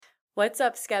What's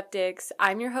up, skeptics?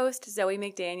 I'm your host, Zoe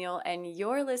McDaniel, and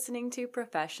you're listening to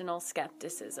Professional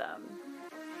Skepticism.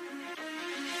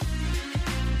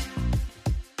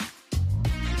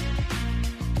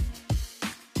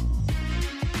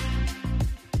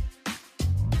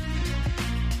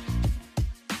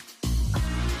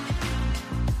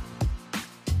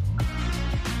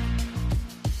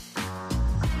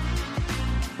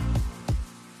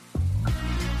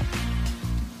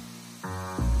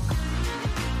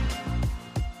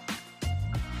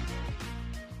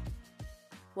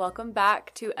 Welcome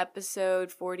back to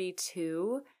episode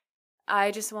 42. I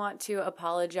just want to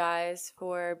apologize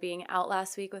for being out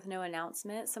last week with no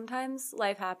announcement. Sometimes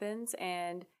life happens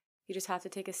and you just have to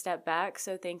take a step back.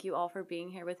 So thank you all for being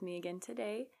here with me again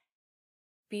today.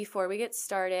 Before we get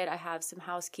started, I have some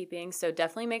housekeeping. So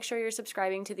definitely make sure you're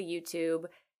subscribing to the YouTube.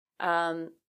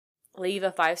 Leave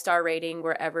a 5-star rating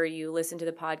wherever you listen to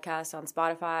the podcast on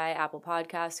Spotify, Apple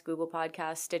Podcasts, Google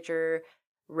Podcasts, Stitcher,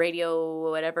 Radio,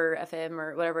 whatever, FM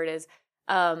or whatever it is.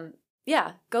 Go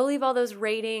leave all those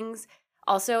ratings.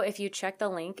 Also, if you check the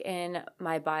link in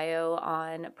my bio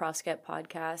on ProfSkept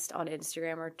Podcast on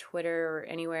Instagram or Twitter or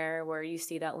anywhere where you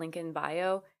see that link in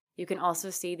bio, you can also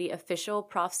see the official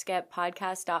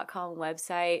ProfSkeptPodcast.com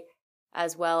website,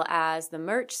 as well as the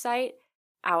merch site,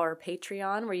 our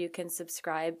Patreon, where you can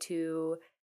subscribe to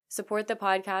support the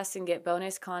podcast and get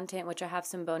bonus content, which I have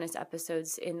some bonus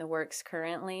episodes in the works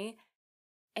currently.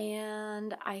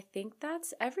 And I think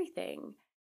that's everything.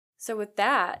 So with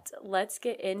that, let's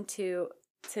get into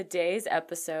today's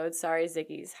episode. Sorry,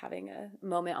 Ziggy's having a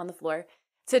moment on the floor.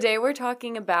 Today we're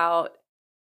talking about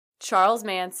Charles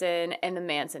Manson and the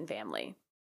Manson family.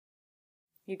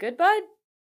 You good, bud?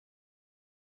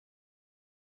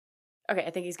 Okay,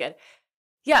 I think he's good.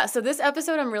 Yeah, so this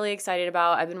episode I'm really excited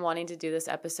about. I've been wanting to do this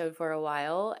episode for a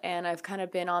while, and I've kind of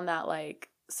been on that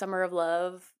summer of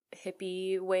love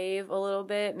hippie wave a little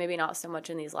bit. Maybe not so much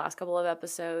in these last couple of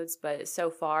episodes, but so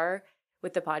far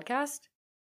with the podcast,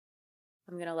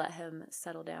 I'm going to let him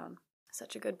settle down.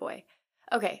 Such a good boy.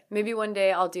 Okay, maybe one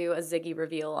day I'll do a Ziggy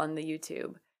reveal on the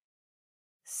YouTube.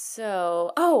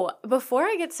 So, before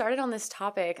I get started on this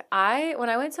topic, when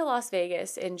I went to Las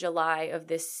Vegas in July of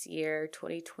this year,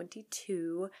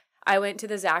 2022, I went to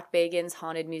the Zach Bagans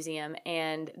Haunted Museum,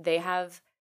 and they have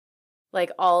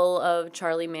all of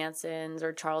Charlie Manson's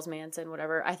or Charles Manson,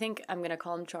 whatever. I think I'm going to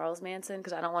call him Charles Manson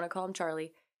because I don't want to call him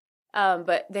Charlie.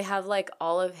 But they have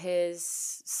all of his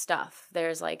stuff.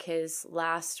 There's his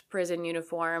last prison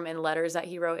uniform and letters that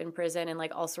he wrote in prison and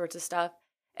all sorts of stuff.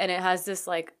 And it has this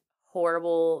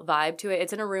horrible vibe to it.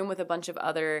 It's in a room with a bunch of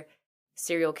other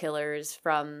serial killers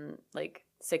from 60s,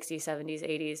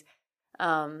 70s,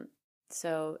 80s.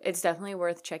 So it's definitely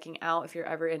worth checking out if you're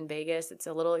ever in Vegas. It's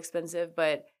a little expensive,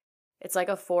 but it's a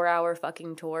 4-hour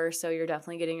fucking tour, so you're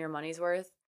definitely getting your money's worth.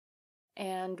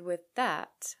 And with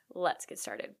that, let's get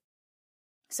started.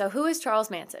 So who is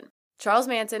Charles Manson? Charles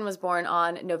Manson was born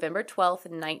on November 12th,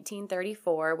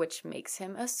 1934, which makes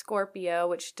him a Scorpio,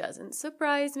 which doesn't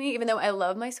surprise me, even though I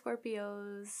love my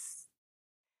Scorpios.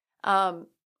 Oh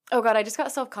God, I just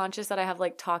got self-conscious that I have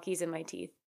talkies in my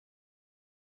teeth.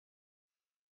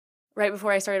 Right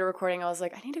before I started recording, I was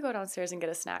like, I need to go downstairs and get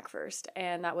a snack first,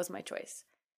 and that was my choice.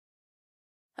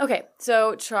 Okay,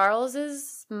 so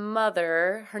Charles's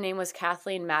mother, her name was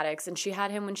Kathleen Maddox, and she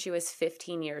had him when she was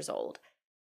 15 years old.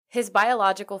 His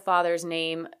biological father's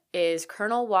name is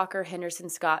Colonel Walker Henderson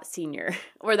Scott Sr.,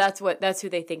 or that's who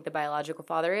they think the biological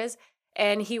father is,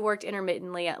 and he worked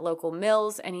intermittently at local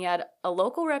mills, and he had a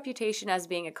local reputation as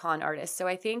being a con artist. So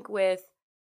I think with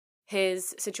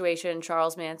his situation,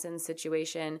 Charles Manson's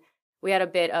situation, we had a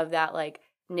bit of that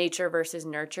nature versus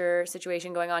nurture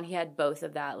situation going on. He had both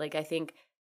of that. I think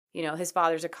his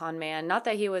father's a con man. Not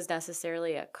that he was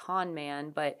necessarily a con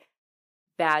man, but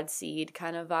bad seed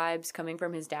kind of vibes coming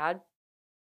from his dad.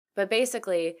 But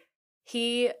basically,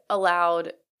 he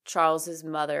allowed Charles's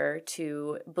mother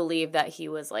to believe that he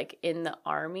was in the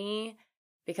army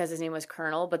because his name was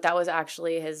Colonel, but that was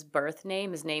actually his birth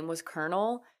name. His name was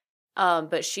Colonel.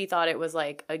 But she thought it was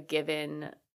a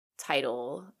given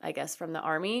title, I guess, from the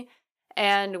army.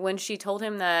 And when she told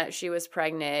him that she was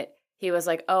pregnant, he was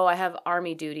like, oh, I have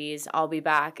army duties. I'll be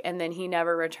back. And then he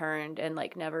never returned and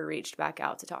never reached back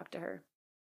out to talk to her.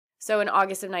 So in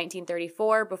August of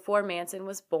 1934, before Manson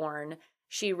was born,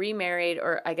 she remarried,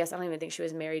 or I guess I don't even think she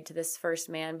was married to this first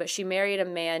man, but she married a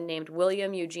man named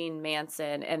William Eugene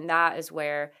Manson. And that is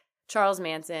where Charles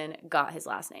Manson got his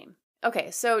last name.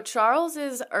 Okay, so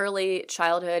Charles's early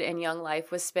childhood and young life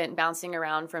was spent bouncing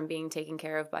around from being taken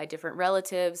care of by different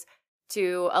relatives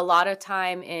to a lot of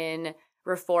time in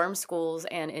reform schools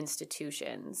and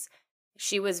institutions.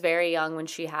 she was very young when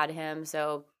she had him,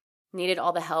 so needed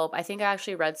all the help. I think I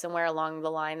actually read somewhere along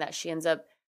the line that she ends up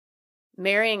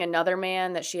marrying another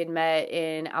man that she had met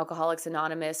in Alcoholics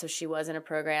Anonymous, so she was in a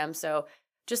program. So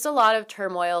just a lot of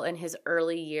turmoil in his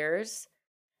early years.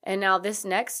 And now this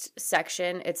next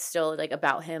section, it's still like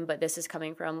about him, but this is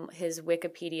coming from his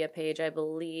Wikipedia page, I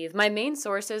believe. My main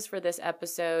sources for this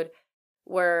episode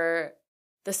were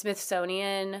the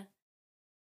Smithsonian,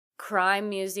 Crime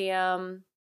Museum,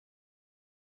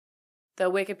 the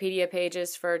Wikipedia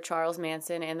pages for Charles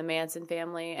Manson and the Manson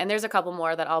family. And there's a couple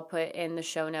more that I'll put in the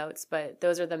show notes, but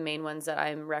those are the main ones that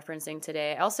I'm referencing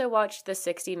today. I also watched the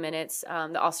 60 Minutes,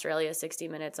 the Australia 60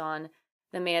 Minutes on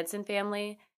the Manson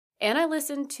family. And I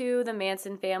listened to the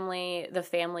Manson Family, the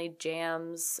Family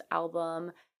Jams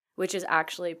album, which is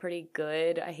actually pretty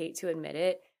good. I hate to admit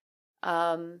it.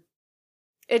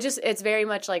 It's very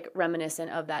much like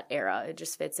reminiscent of that era. It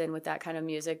just fits in with that kind of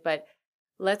music. But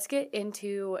let's get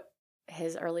into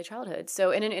his early childhood.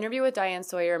 So in an interview with Diane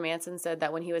Sawyer, Manson said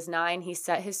that when he was 9, he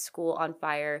set his school on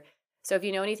fire. So if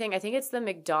you know anything, I think it's the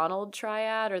McDonald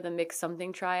triad or the Mc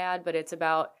something triad, but it's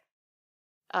about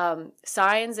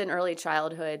signs in early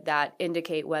childhood that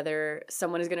indicate whether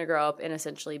someone is going to grow up and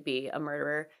essentially be a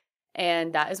murderer.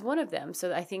 And that is one of them.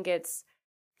 So I think it's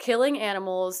killing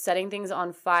animals, setting things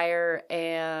on fire,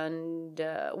 and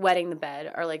wetting the bed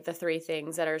are like the 3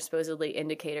 things that are supposedly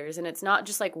indicators. And it's not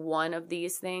just like one of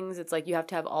these things. It's like you have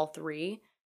to have all 3.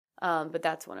 But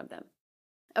that's one of them.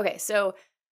 Okay, so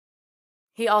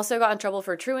he also got in trouble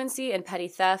for truancy and petty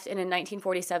theft, and in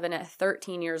 1947, at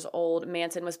 13 years old,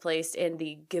 Manson was placed in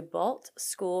the Gibalt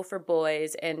School for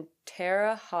Boys in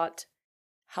Terre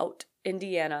Haute,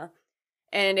 Indiana,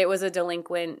 and it was a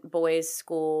delinquent boys'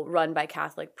 school run by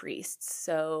Catholic priests.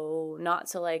 So not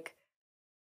to like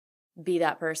be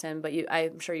that person, but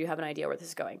I'm sure you have an idea where this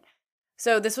is going.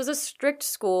 So this was a strict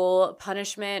school.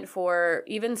 Punishment for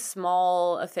even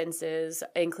small offenses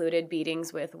included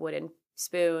beatings with wooden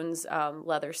spoons,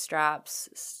 leather straps,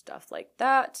 stuff like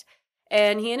that.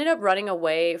 And he ended up running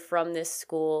away from this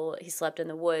school. He slept in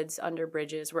the woods, under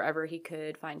bridges, wherever he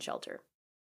could find shelter.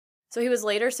 So he was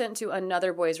later sent to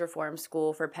another boys' reform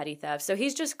school for petty theft. So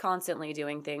he's just constantly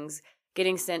doing things,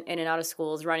 getting sent in and out of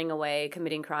schools, running away,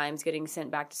 committing crimes, getting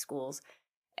sent back to schools.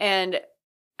 And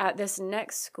at this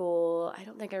next school, I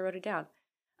don't think I wrote it down.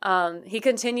 He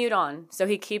continued on. So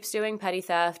he keeps doing petty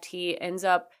theft. He ends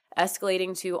up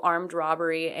escalating to armed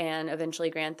robbery and eventually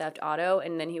grand theft auto.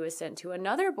 And then he was sent to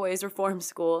another boys' reform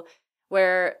school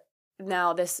where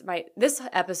now this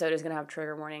episode is going to have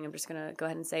trigger warning. I'm just going to go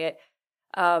ahead and say it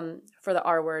for the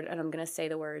R word, and I'm going to say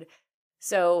the word.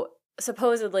 So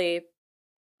supposedly,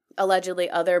 allegedly,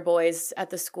 other boys at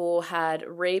the school had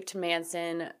raped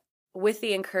Manson with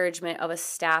the encouragement of a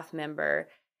staff member,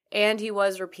 and he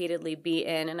was repeatedly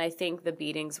beaten, and I think the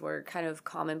beatings were kind of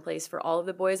commonplace for all of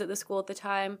the boys at the school at the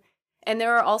time. And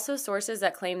there are also sources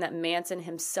that claim that Manson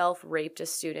himself raped a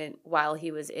student while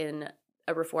he was in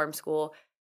a reform school.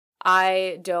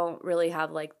 I don't really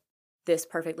have like this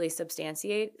perfectly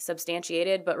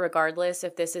substantiated, but regardless,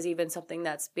 if this is even something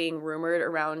that's being rumored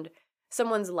around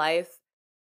someone's life,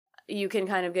 you can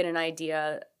kind of get an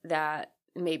idea that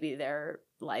maybe their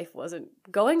life wasn't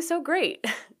going so great,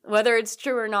 whether it's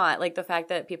true or not. Like the fact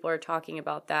that people are talking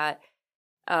about that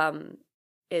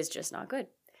is just not good.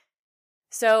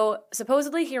 So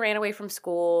supposedly he ran away from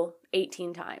school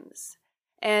 18 times.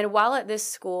 And while at this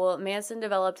school, Manson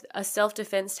developed a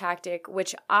self-defense tactic,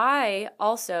 which I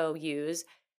also use,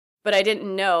 but I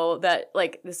didn't know that,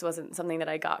 like, this wasn't something that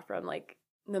I got from, like,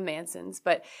 the Mansons.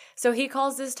 But so he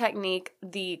calls this technique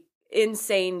the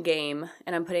insane game,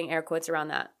 and I'm putting air quotes around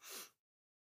that.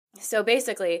 So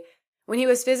basically, when he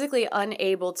was physically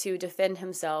unable to defend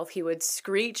himself, he would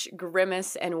screech,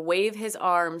 grimace, and wave his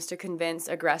arms to convince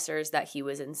aggressors that he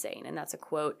was insane. And that's a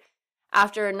quote.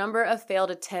 After a number of failed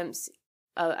attempts,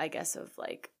 I guess, of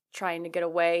like trying to get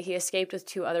away, he escaped with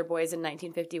 2 other boys in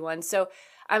 1951. So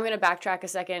I'm going to backtrack a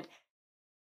second.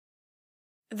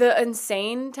 The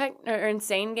insane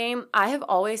game, I have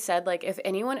always said, like, if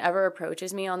anyone ever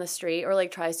approaches me on the street or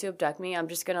like tries to abduct me, I'm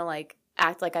just going to like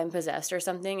act like I'm possessed or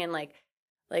something, and like,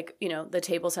 you know, the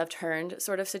tables have turned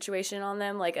sort of situation on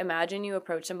them. Like, imagine you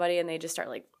approach somebody and they just start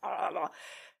like,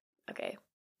 okay,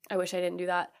 I wish I didn't do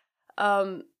that.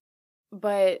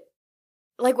 But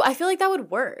like, I feel like that would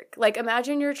work. Like,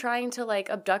 imagine you're trying to like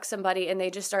abduct somebody and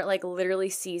they just start like literally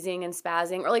seizing and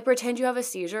spazzing, or like pretend you have a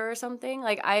seizure or something.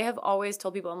 Like, I have always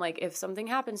told people, I'm like, if something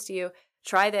happens to you,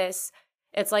 try this.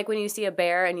 It's like when you see a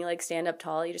bear and you like stand up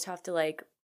tall, you just have to like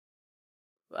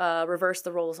reverse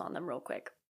the roles on them real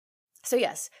quick. So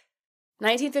yes,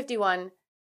 1951,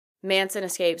 Manson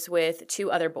escapes with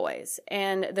 2 other boys,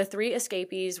 and the 3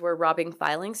 escapees were robbing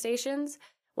filing stations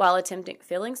while attempting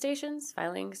filing stations.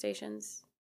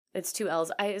 It's 2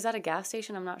 L's. Is that a gas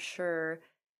station? I'm not sure.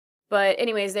 But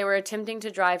anyways, they were attempting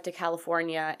to drive to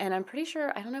California, and I'm pretty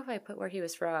sure, I don't know if I put where he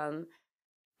was from.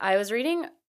 I was reading,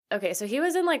 okay, so he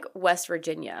was in like West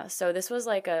Virginia, so this was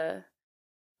like a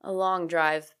long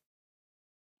drive.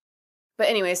 But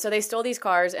anyway, so they stole these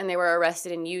cars and they were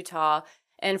arrested in Utah.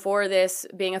 And for this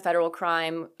being a federal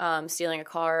crime, stealing a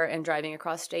car and driving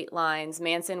across state lines,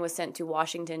 Manson was sent to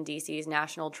Washington, D.C.'s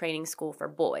National Training School for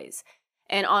Boys.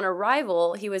 And on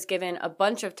arrival, he was given a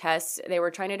bunch of tests. They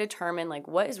were trying to determine, like,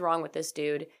 what is wrong with this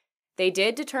dude? They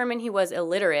did determine he was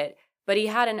illiterate, but he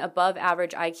had an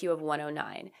above-average IQ of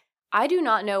 109. I do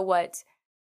not know what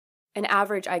an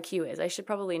average IQ is. I should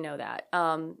probably know that.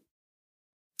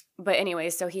 But anyway,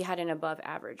 so he had an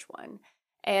above-average one.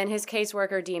 And his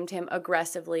caseworker deemed him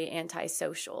aggressively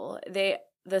antisocial. The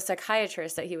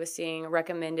psychiatrist that he was seeing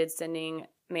recommended sending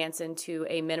Manson to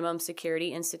a minimum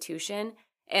security institution.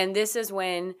 And this is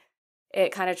when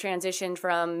it kind of transitioned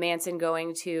from Manson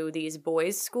going to these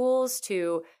boys' schools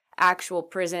to actual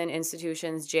prison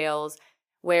institutions, jails,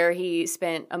 where he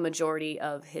spent a majority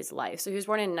of his life. So he was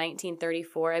born in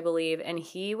 1934, I believe, and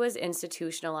he was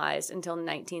institutionalized until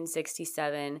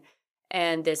 1967.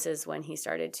 And this is when he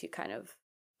started to kind of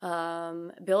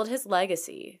build his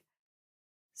legacy.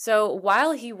 So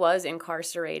while he was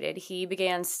incarcerated, he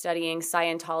began studying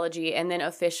Scientology and then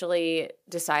officially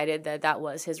decided that that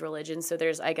was his religion. So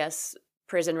there's, I guess,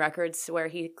 prison records where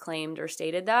he claimed or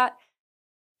stated that.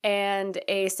 And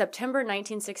a September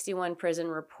 1961 prison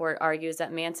report argues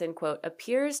that Manson, quote,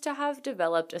 appears to have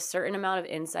developed a certain amount of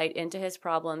insight into his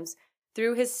problems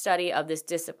through his study of this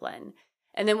discipline.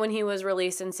 And then when he was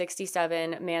released in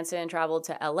 67, Manson traveled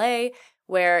to LA,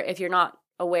 where, if you're not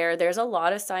aware, there's a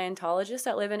lot of Scientologists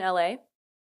that live in LA.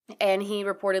 And he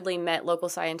reportedly met local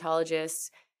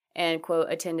Scientologists and, quote,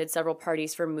 attended several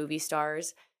parties for movie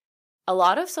stars. A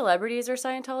lot of celebrities are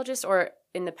Scientologists, or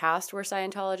in the past were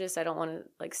Scientologists. I don't want to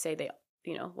like say they,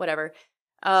 whatever.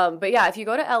 But yeah, if you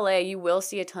go to LA, you will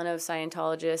see a ton of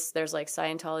Scientologists. There's like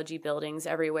Scientology buildings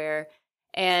everywhere.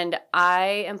 And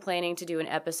I am planning to do an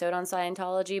episode on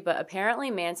Scientology, but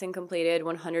apparently Manson completed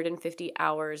 150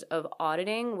 hours of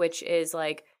auditing, which is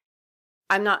like,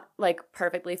 I'm not like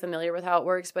perfectly familiar with how it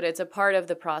works, but it's a part of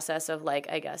the process of like,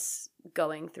 I guess,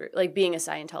 going through, like being a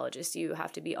Scientologist, you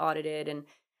have to be audited, and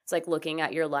it's like looking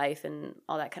at your life and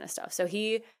all that kind of stuff. So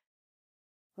he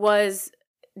was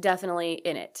definitely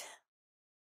in it,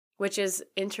 which is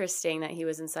interesting that he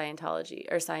was in Scientology,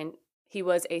 or he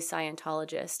was a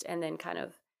Scientologist and then kind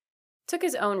of took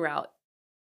his own route.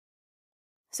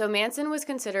 So Manson was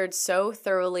considered so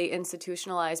thoroughly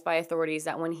institutionalized by authorities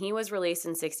that when he was released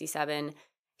in 67,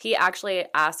 he actually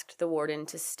asked the warden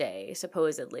to stay,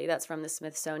 supposedly. That's from the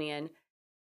Smithsonian.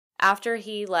 After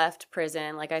he left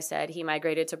prison, like I said, he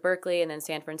migrated to Berkeley and then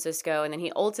San Francisco, and then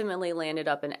he ultimately landed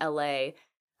up in LA.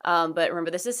 But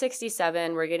remember, this is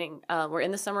 67. We're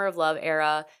in the Summer of Love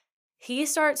era. He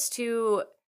starts to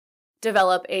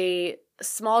develop a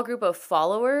small group of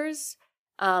followers,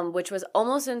 which was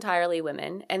almost entirely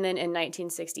women. And then in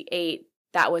 1968,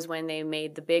 that was when they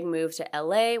made the big move to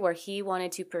LA, where he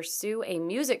wanted to pursue a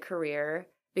music career,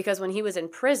 because when he was in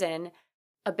prison,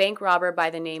 a bank robber by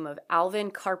the name of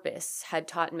Alvin Karpis had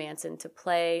taught Manson to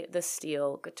play the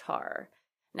steel guitar.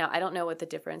 Now, I don't know what the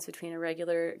difference between a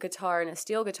regular guitar and a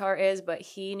steel guitar is, but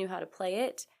he knew how to play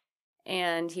it,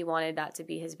 and he wanted that to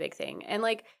be his big thing. And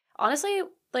like, honestly,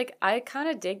 like, I kind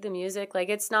of dig the music. Like,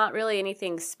 it's not really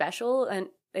anything special, and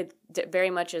it very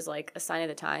much is like a sign of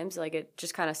the times. Like, it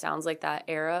just kind of sounds like that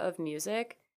era of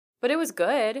music, but it was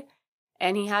good,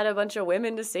 and he had a bunch of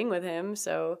women to sing with him.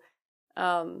 So,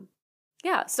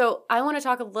 yeah. So I want to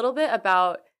talk a little bit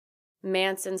about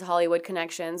Manson's Hollywood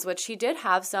connections, which he did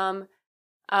have some.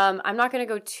 I'm not going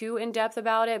to go too in depth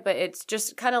about it, but it's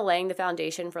just kind of laying the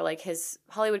foundation for like his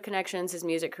Hollywood connections, his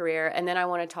music career. And then I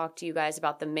want to talk to you guys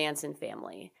about the Manson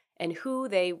family and who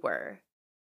they were.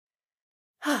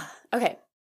 Okay.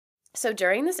 So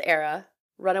during this era,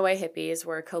 runaway hippies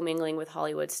were commingling with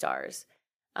Hollywood stars.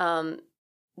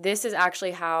 This is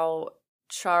actually how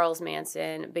Charles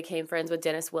Manson became friends with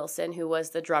Dennis Wilson, who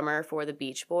was the drummer for the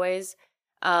Beach Boys.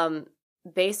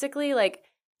 Basically, like,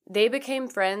 they became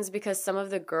friends because some of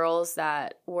the girls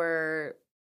that were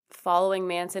following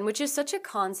Manson, which is such a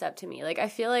concept to me. Like, I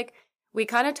feel like we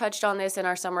kind of touched on this in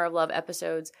our Summer of Love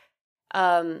episodes.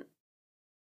 And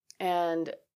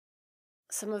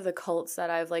some of the cults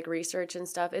that I've like researched and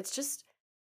stuff, it's just,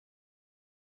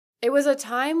 It was a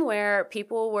time where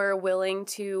people were willing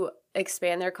to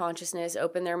expand their consciousness,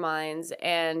 open their minds,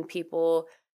 and people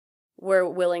were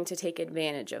willing to take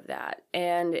advantage of that.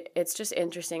 And it's just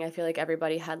interesting. I feel like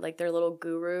everybody had like their little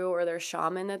guru or their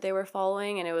shaman that they were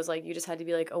following. And it was like, you just had to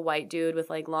be like a white dude with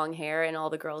like long hair, and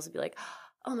all the girls would be like,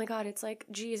 oh my God, it's like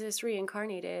Jesus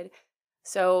reincarnated.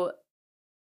 So,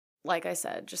 like I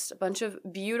said, just a bunch of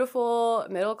beautiful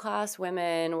middle-class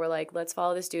women were like, let's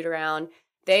follow this dude around.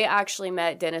 They actually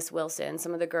met Dennis Wilson,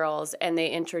 some of the girls, and they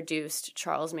introduced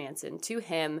Charles Manson to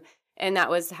him, and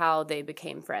that was how they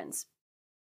became friends.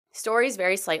 Stories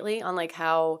vary slightly on like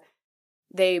how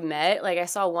they met. Like I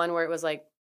saw one where it was like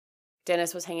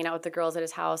Dennis was hanging out with the girls at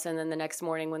his house, and then the next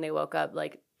morning when they woke up,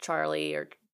 like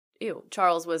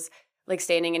Charles was like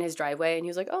standing in his driveway, and he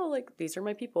was like, oh, like these are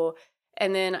my people.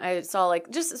 And then I saw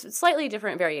like just slightly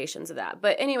different variations of that.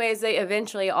 But anyways, they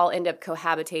eventually all end up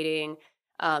cohabitating,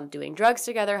 doing drugs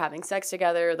together, having sex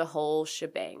together, the whole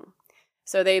shebang.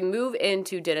 So they move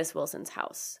into Dennis Wilson's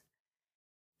house.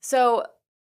 So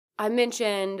I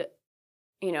mentioned,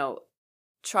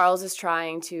 Charles is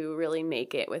trying to really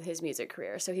make it with his music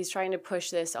career. So he's trying to push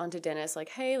this onto Dennis, like,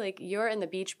 hey, like you're in the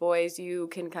Beach Boys, you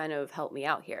can kind of help me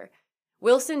out here.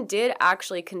 Wilson did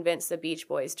actually convince the Beach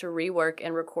Boys to rework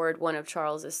and record one of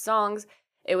Charles's songs.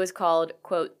 It was called,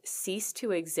 quote, Cease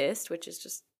to Exist, which is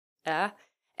just, And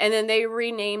then they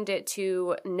renamed it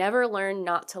to Never Learn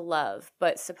Not to Love.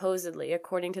 But supposedly,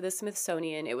 according to the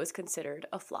Smithsonian, it was considered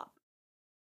a flop.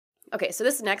 Okay, so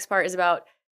this next part is about,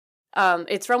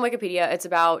 it's from Wikipedia. It's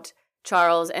about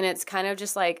Charles, and it's kind of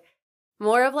just like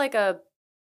more of like a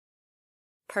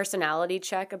personality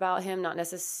check about him, not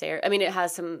necessarily. I mean, it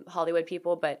has some Hollywood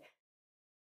people, but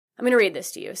I'm going to read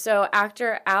this to you. So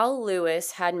actor Al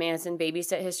Lewis had Manson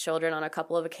babysit his children on a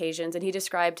couple of occasions, and he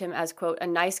described him as, quote, a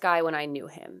nice guy when I knew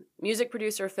him. Music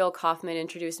producer Phil Kaufman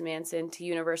introduced Manson to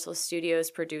Universal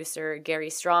Studios producer Gary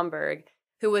Stromberg,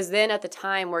 who was then at the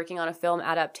time working on a film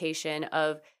adaptation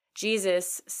of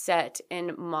Jesus set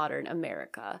in modern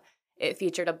America. It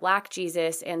featured a black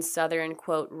Jesus and Southern,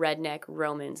 quote, redneck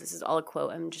Romans. This is all a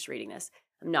quote. I'm just reading this.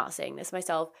 I'm not saying this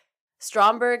myself.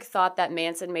 Stromberg thought that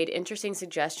Manson made interesting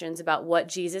suggestions about what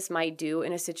Jesus might do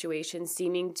in a situation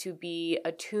seeming to be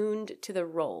attuned to the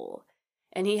role.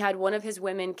 And he had one of his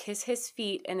women kiss his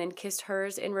feet and then kiss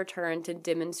hers in return to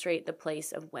demonstrate the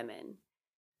place of women.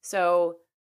 So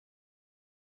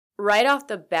right off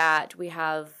the bat, we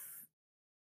have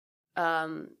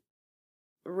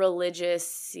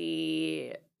religious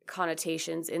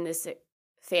connotations in this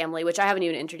family, which I haven't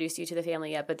even introduced you to the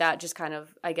family yet, but that just kind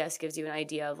of, I guess, gives you an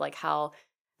idea of like how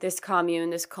this commune,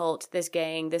 this cult, this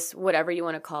gang, this whatever you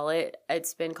want to call it,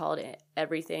 it's been called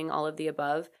everything, all of the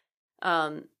above.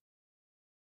 That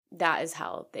is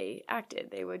how they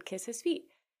acted. They would kiss his feet.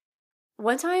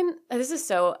 One time, this is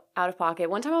so out of pocket.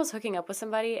 One time I was hooking up with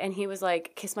somebody and he was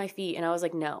like, kiss my feet. And I was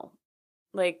like, no.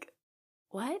 Like,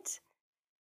 what?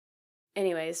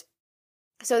 Anyways,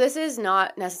 so this is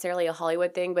not necessarily a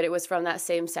Hollywood thing, but it was from that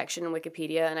same section in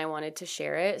Wikipedia, and I wanted to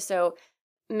share it. So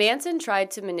Manson tried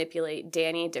to manipulate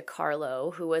Danny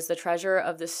DiCarlo, who was the treasurer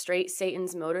of the Straight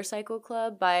Satan's Motorcycle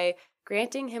Club, by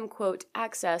granting him, quote,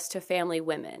 access to family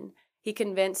women. He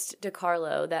convinced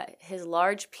DiCarlo that his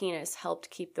large penis helped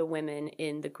keep the women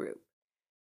in the group.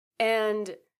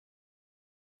 And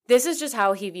this is just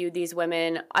how he viewed these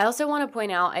women. I also want to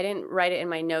point out, I didn't write it in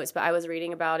my notes, but I was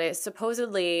reading about it.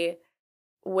 Supposedly,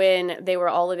 when they were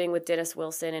all living with Dennis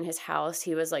Wilson in his house,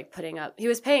 he was like he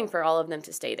was paying for all of them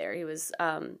to stay there. He was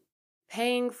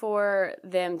paying for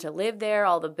them to live there,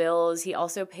 all the bills. He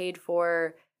also paid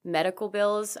for medical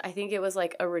bills. I think it was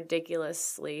like a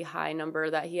ridiculously high number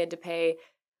that he had to pay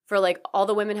for, like, all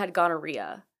the women had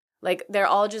gonorrhea. Like, they're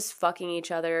all just fucking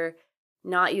each other,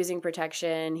 not using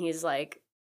protection. He's like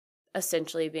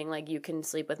essentially being like, you can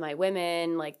sleep with my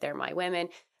women, like they're my women.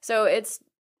 So it's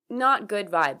not good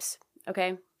vibes.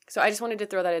 Okay. So I just wanted to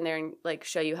throw that in there and like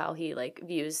show you how he like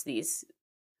views these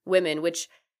women, which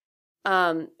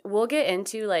we'll get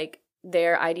into like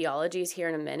their ideologies here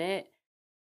in a minute.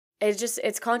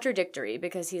 It's contradictory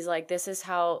because he's like,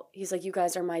 you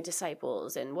guys are my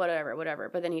disciples and whatever.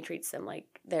 But then he treats them like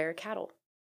they're cattle.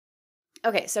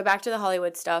 Okay. So back to the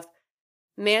Hollywood stuff.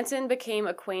 Manson became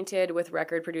acquainted with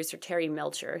record producer Terry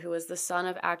Melcher, who was the son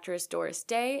of actress Doris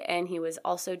Day, and he was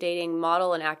also dating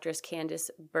model and actress Candice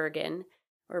Bergen,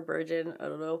 or Bergen, I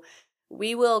don't know.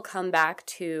 We will come back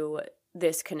to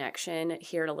this connection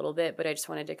here in a little bit, but I just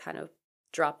wanted to kind of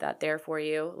drop that there for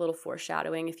you, a little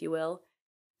foreshadowing, if you will.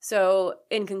 So,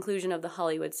 in conclusion of the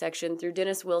Hollywood section, through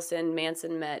Dennis Wilson,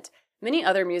 Manson met many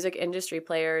other music industry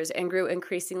players and grew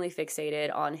increasingly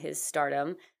fixated on his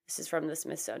stardom. This is from the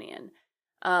Smithsonian.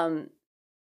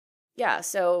 Yeah,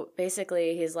 so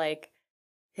basically he's like,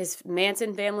 his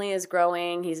Manson family is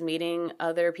growing. He's meeting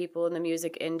other people in the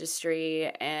music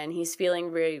industry, and he's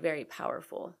feeling very, very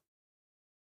powerful.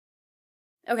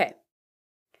 Okay.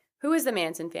 Who is the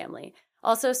Manson family?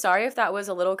 Also, sorry if that was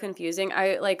a little confusing.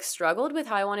 I struggled with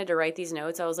how I wanted to write these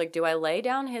notes. I was like, do I lay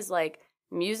down his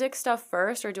music stuff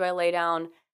first, or do I lay down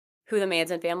who the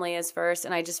Manson family is first?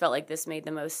 And I just felt like this made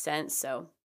the most sense. So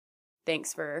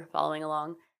thanks for following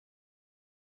along.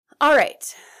 All right.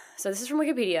 So this is from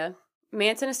Wikipedia.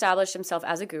 Manson established himself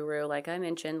as a guru. Like I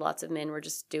mentioned, lots of men were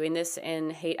just doing this in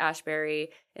Haight-Ashbury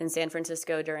in San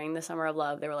Francisco during the Summer of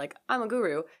Love. They were like, I'm a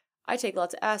guru. I take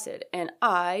lots of acid and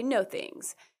I know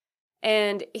things.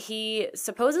 And he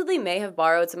supposedly may have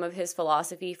borrowed some of his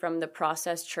philosophy from the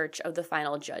Process Church of the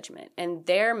Final Judgment. And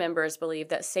their members believed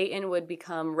that Satan would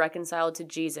become reconciled to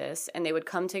Jesus and they would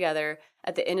come together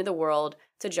at the end of the world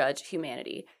to judge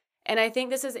humanity. And I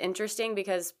think this is interesting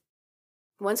because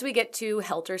once we get to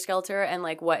Helter Skelter and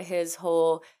what his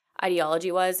whole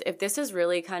ideology was, if this is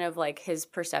really kind of his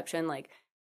perception,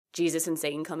 Jesus and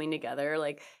Satan coming together,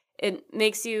 it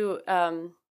makes you,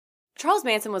 Charles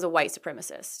Manson was a white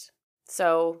supremacist.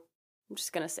 So I'm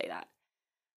just going to say that.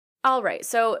 All right.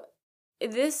 So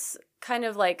this kind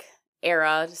of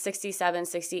era, 67,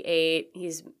 68,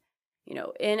 he's,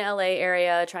 in LA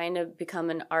area trying to become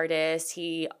an artist.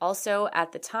 He also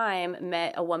at the time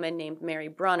met a woman named Mary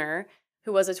Brunner,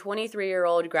 who was a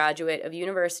 23-year-old graduate of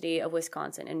University of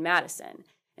Wisconsin in Madison.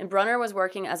 And Brunner was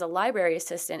working as a library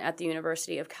assistant at the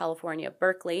University of California,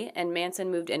 Berkeley, and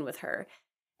Manson moved in with her.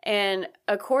 And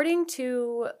according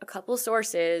to a couple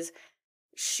sources,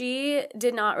 she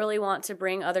did not really want to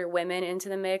bring other women into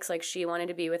the mix. She wanted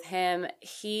to be with him.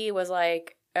 He was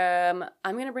like, I'm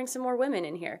going to bring some more women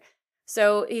in here.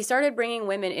 So he started bringing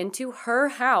women into her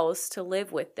house to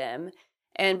live with them.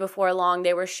 And before long,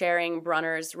 they were sharing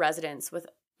Brunner's residence with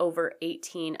over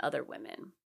 18 other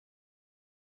women.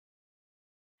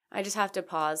 I just have to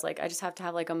pause. I just have to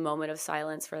have a moment of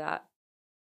silence for that.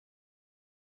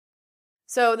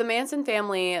 So the Manson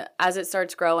family, as it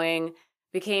starts growing,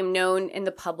 became known in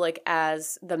the public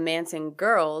as the Manson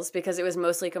Girls because it was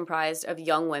mostly comprised of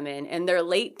young women in their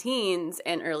late teens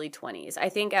and early 20s. I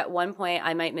think at one point,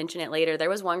 I might mention it later, there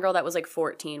was one girl that was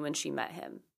 14 when she met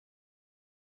him.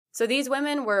 So these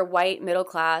women were white, middle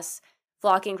class,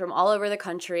 flocking from all over the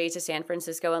country to San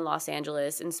Francisco and Los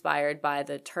Angeles, inspired by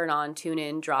the turn on, tune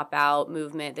in, drop out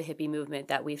movement, the hippie movement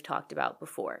that we've talked about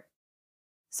before.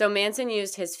 So Manson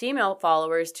used his female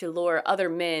followers to lure other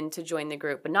men to join the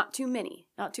group, but not too many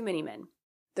men.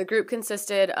 The group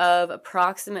consisted of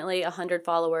approximately 100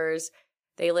 followers.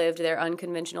 They lived their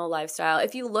unconventional lifestyle.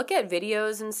 If you look at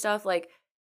videos and stuff,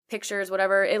 pictures,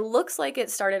 whatever, it looks like it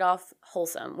started off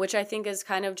wholesome, which I think is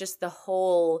kind of just the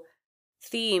whole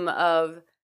theme of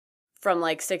from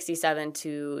 67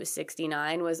 to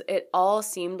 69 was it all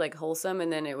seemed wholesome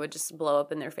and then it would just blow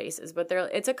up in their faces. But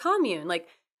it's a commune.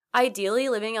 Ideally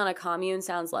living on a commune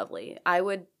sounds lovely. I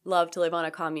would love to live on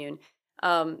a commune.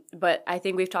 But I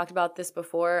think we've talked about this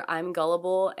before. I'm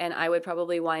gullible and I would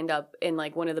probably wind up in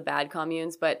one of the bad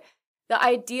communes, but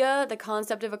the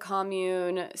concept of a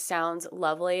commune sounds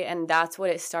lovely, and that's what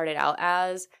it started out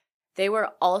as. They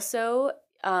were also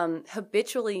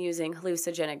habitually using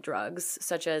hallucinogenic drugs,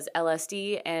 such as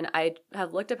LSD, and I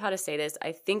have looked up how to say this.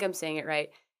 I think I'm saying it right.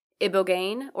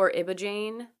 Ibogaine or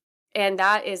ibogaine, and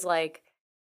that is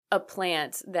a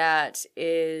plant that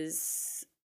is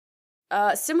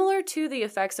similar to the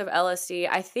effects of LSD.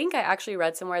 I think I actually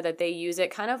read somewhere that they use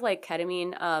it kind of like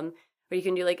ketamine, where you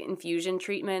can do infusion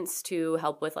treatments to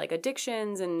help with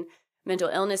addictions and mental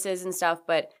illnesses and stuff,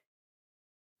 but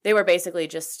they were basically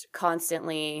just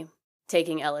constantly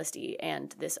taking LSD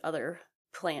and this other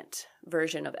plant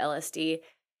version of LSD.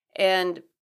 And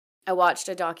I watched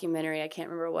a documentary, I can't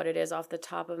remember what it is off the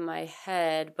top of my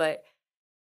head, but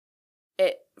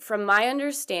from my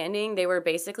understanding, they were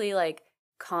basically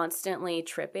constantly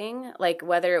tripping,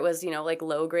 whether it was,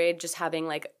 low grade, just having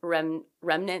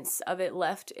remnants of it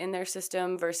left in their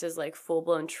system versus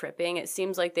full-blown tripping. It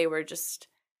seems like they were just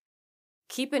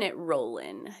keeping it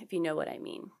rolling, if you know what I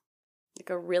mean.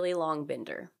 A really long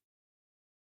bender.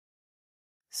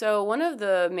 So one of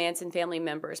the Manson family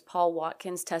members, Paul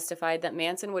Watkins, testified that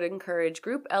Manson would encourage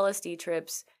group LSD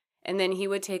trips and then he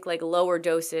would take lower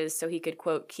doses so he could,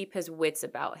 quote, keep his wits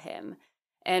about him.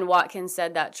 And Watkins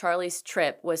said that Charlie's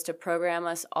trip was to program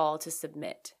us all to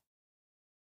submit.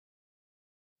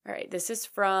 All right, this is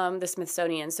from the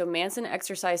Smithsonian. So Manson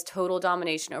exercised total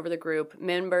domination over the group.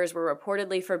 Members were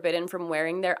reportedly forbidden from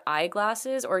wearing their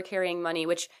eyeglasses or carrying money,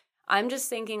 which I'm just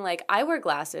thinking, like, I wear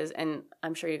glasses, and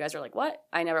I'm sure you guys are like, what?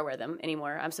 I never wear them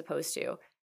anymore. I'm supposed to.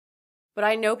 But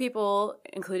I know people,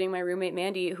 including my roommate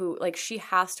Mandy, who, like, she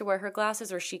has to wear her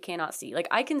glasses or she cannot see. Like,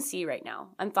 I can see right now.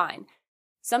 I'm fine.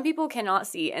 Some people cannot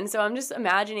see. And so I'm just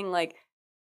imagining, like,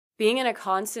 being in a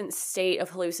constant state of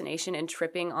hallucination and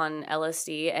tripping on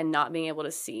LSD and not being able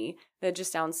to see. That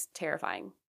just sounds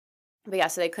terrifying. But yeah,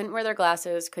 so they couldn't wear their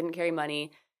glasses, couldn't carry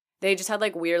money. They just had,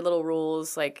 like, weird little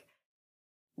rules, like,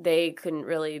 they couldn't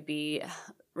really be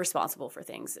responsible for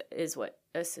things, is what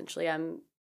essentially I'm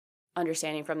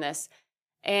understanding from this.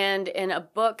 And in a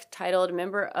book titled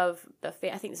Member of the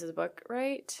I think this is a book,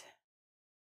 right?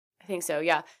 I think so,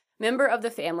 yeah. Member of the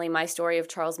Family, My Story of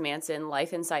Charles Manson,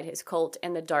 Life Inside His Cult,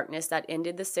 and the Darkness That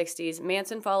Ended the 60s.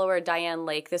 Manson follower Diane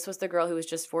Lake, this was the girl who was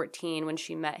just 14 when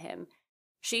she met him.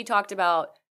 She talked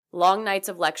about long nights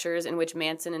of lectures in which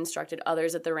Manson instructed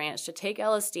others at the ranch to take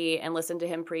LSD and listen to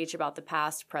him preach about the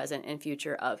past, present, and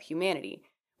future of humanity,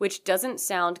 which doesn't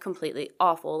sound completely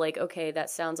awful. Like, okay, that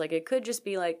sounds like it could just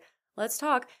be like, let's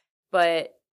talk.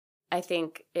 But I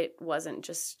think it wasn't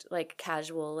just like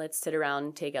casual, let's sit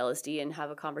around, take LSD, and have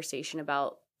a conversation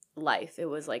about life. It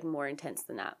was like more intense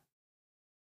than that.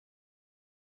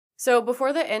 So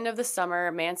before the end of the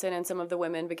summer, Manson and some of the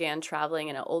women began traveling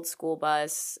in an old school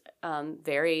bus,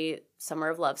 very Summer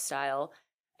of Love style.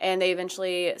 And they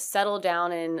eventually settled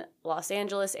down in Los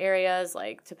Angeles areas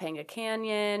like Topanga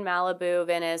Canyon, Malibu,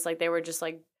 Venice. Like they were just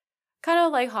like kind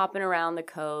of like hopping around the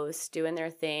coast, doing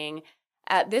their thing.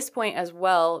 At this point as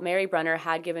well, Mary Brunner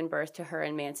had given birth to her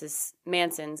and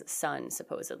Manson's son,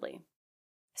 supposedly.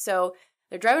 So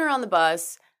they're driving around the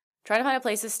bus, trying to find a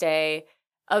place to stay.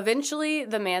 Eventually,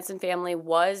 the Manson family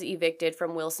was evicted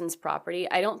from Wilson's property.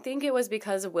 I don't think it was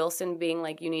because of Wilson being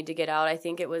like, you need to get out. I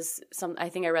think I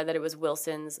read that it was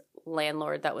Wilson's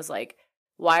landlord that was like,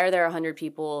 why are there 100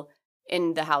 people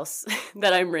in the house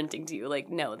that I'm renting to you? Like,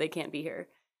 no, they can't be here.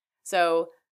 So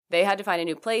they had to find a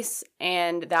new place,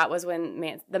 and that was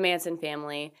when the Manson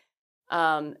family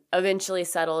eventually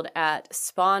settled at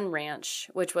Spawn Ranch,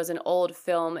 which was an old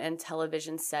film and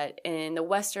television set in the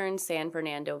western San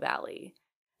Fernando Valley.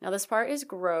 Now, this part is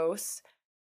gross.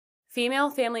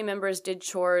 Female family members did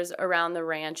chores around the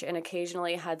ranch and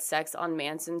occasionally had sex on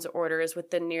Manson's orders with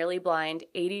the nearly blind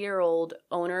 80-year-old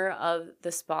owner of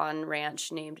the Spawn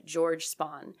Ranch named George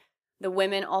Spawn. The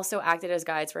women also acted as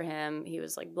guides for him. He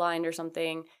was like blind or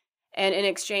something. And in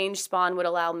exchange, Spawn would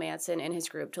allow Manson and his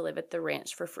group to live at the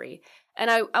ranch for free. And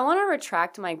I want to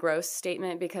retract my gross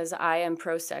statement because I am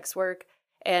pro-sex work,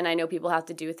 and I know people have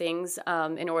to do things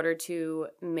in order to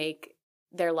make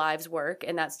their lives work,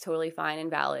 and that's totally fine and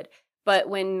valid. But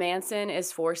when Manson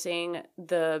is forcing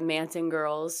the Manson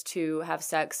girls to have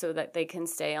sex so that they can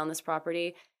stay on this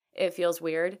property, it feels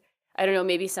weird. I don't know,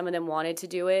 maybe some of them wanted to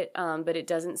do it, but it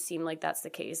doesn't seem like that's the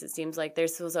case. It seems like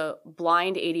this was a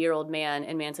blind 80-year-old man,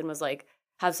 and Manson was like,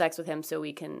 have sex with him so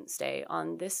we can stay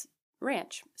on this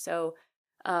ranch. So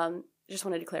just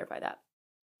wanted to clarify that.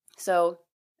 So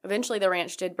eventually the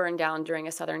ranch did burn down during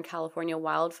a Southern California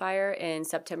wildfire in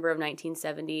September of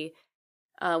 1970,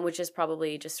 which is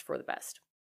probably just for the best.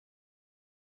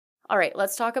 All right,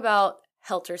 let's talk about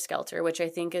Helter Skelter, which I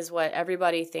think is what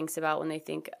everybody thinks about when they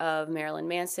think of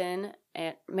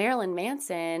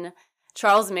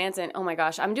Charles Manson. Oh my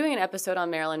gosh, I'm doing an episode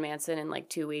on Marilyn Manson in like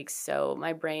 2 weeks, so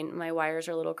my wires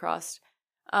are a little crossed.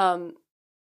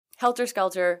 Helter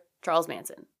Skelter, Charles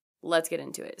Manson. Let's get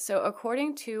into it. So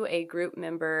according to a group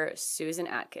member, Susan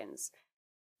Atkins,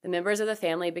 the members of the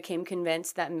family became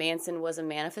convinced that Manson was a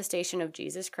manifestation of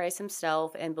Jesus Christ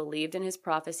himself and believed in his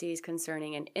prophecies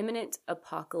concerning an imminent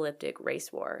apocalyptic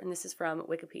race war. And this is from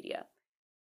Wikipedia.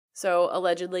 So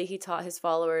allegedly, he taught his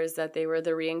followers that they were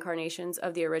the reincarnations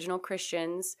of the original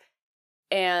Christians.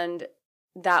 And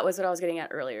that was what I was getting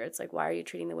at earlier. It's like, why are you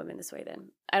treating the women this way then?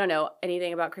 I don't know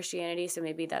anything about Christianity, so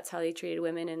maybe that's how they treated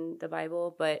women in the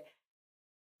Bible. But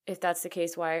if that's the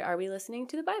case, why are we listening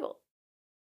to the Bible?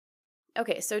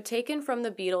 Okay, so taken from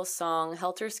the Beatles song,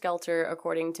 Helter Skelter,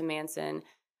 according to Manson,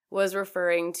 was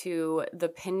referring to the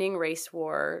pending race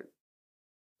war,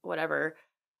 whatever,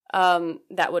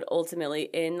 that would ultimately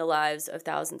end the lives of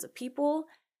thousands of people.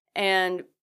 And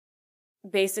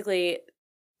basically,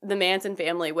 the Manson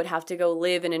family would have to go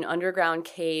live in an underground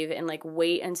cave and like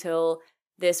wait until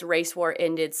this race war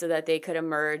ended so that they could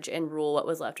emerge and rule what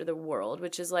was left of the world,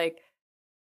 which is like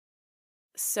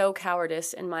so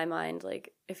cowardice in my mind.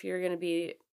 Like, if you're going to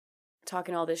be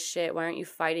talking all this shit, why aren't you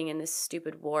fighting in this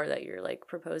stupid war that you're like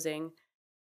proposing?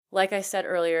 Like I said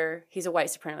earlier, he's a white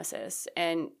supremacist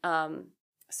and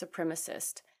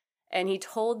and he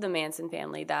told the Manson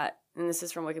family that, and this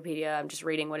is from Wikipedia, I'm just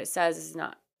reading what it says, this is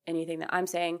not anything that I'm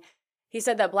saying. He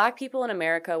said that black people in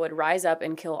America would rise up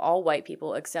and kill all white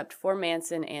people except for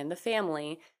Manson and the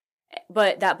family,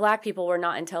 but that black people were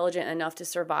not intelligent enough to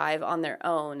survive on their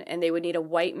own, and they would need a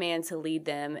white man to lead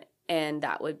them, and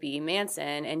that would be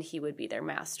Manson, and he would be their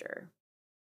master.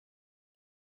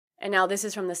 And now this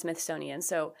is from the Smithsonian.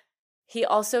 So he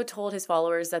also told his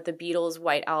followers that the Beatles'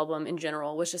 White Album in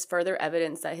general was just further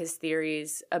evidence that his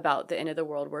theories about the end of the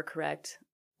world were correct,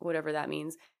 whatever that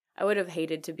means. I would have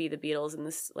hated to be the Beatles and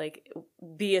this, like,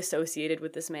 be associated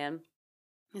with this man.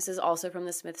 This is also from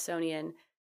the Smithsonian.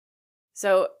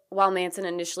 So while Manson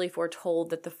initially foretold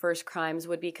that the first crimes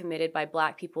would be committed by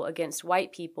black people against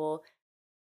white people,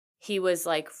 he was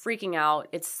like freaking out.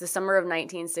 It's the summer of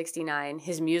 1969.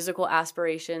 His musical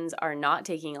aspirations are not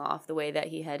taking off the way that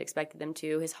he had expected them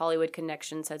to. His Hollywood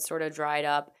connections had sort of dried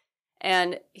up.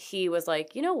 And he was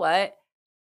like, you know what?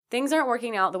 Things aren't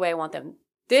working out the way I want them.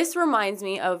 This reminds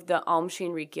me of the Aum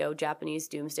Shinrikyo Japanese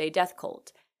doomsday death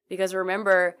cult. Because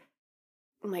remember,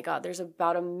 oh my God, there's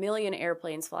about 1 million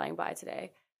airplanes flying by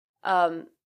today.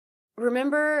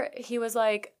 Remember, he was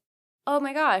like, oh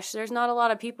my gosh, there's not a lot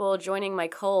of people joining my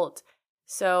cult.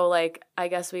 So, like, I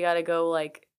guess we got to go,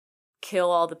 like,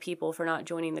 kill all the people for not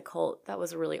joining the cult. That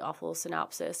was a really awful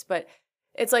synopsis. But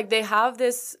it's like they have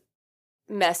this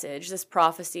message, this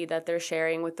prophecy that they're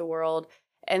sharing with the world.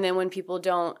 And then when people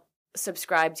don't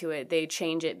subscribe to it, they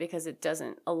change it because it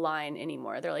doesn't align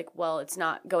anymore. They're like, well, it's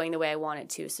not going the way I want it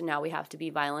to, so now we have to be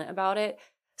violent about it.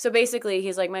 So basically,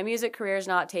 he's like, my music career is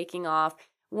not taking off.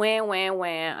 Wham, wham,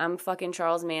 wham. I'm fucking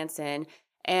Charles Manson.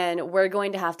 And we're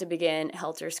going to have to begin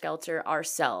helter-skelter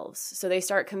ourselves. So they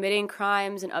start committing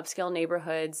crimes in upscale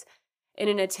neighborhoods in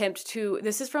an attempt to,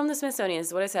 this is from the Smithsonian, this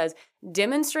is what it says,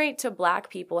 demonstrate to black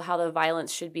people how the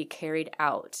violence should be carried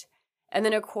out. And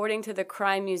then according to the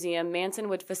Crime Museum, Manson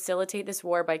would facilitate this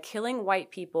war by killing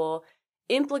white people,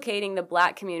 implicating the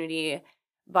black community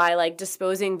by, like,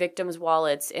 disposing victims'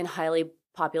 wallets in highly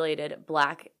populated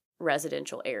black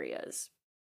residential areas.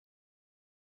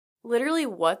 Literally,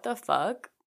 what the fuck?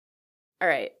 All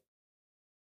right.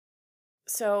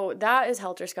 So that is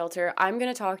Helter Skelter. I'm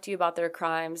going to talk to you about their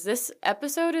crimes. This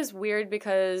episode is weird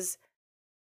because,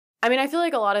 I mean, I feel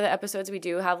like a lot of the episodes we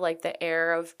do have, like, the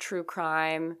air of true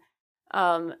crime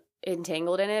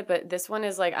entangled in it, but this one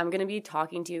is like, I'm going to be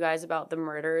talking to you guys about the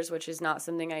murders, which is not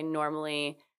something I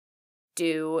normally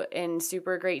do in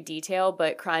super great detail,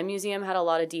 but Crime Museum had a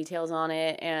lot of details on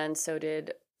it, and so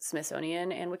did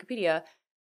Smithsonian and Wikipedia.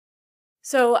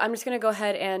 So I'm just going to go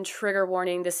ahead and trigger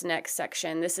warning this next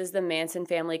section. This is the Manson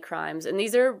family crimes, and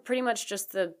these are pretty much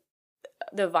just the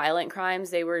violent crimes.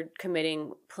 They were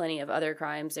committing plenty of other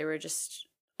crimes. They were just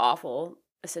awful,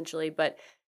 essentially, but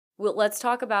let's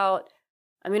talk about,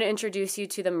 I'm going to introduce you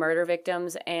to the murder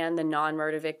victims and the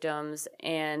non-murder victims,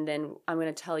 and then I'm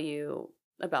going to tell you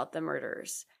about the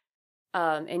murders.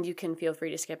 And you can feel free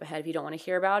to skip ahead if you don't want to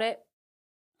hear about it.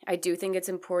 I do think it's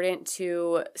important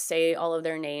to say all of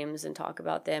their names and talk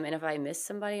about them. And if I miss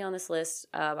somebody on this list,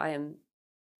 that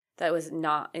was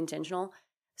not intentional.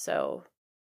 So,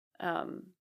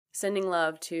 sending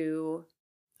love to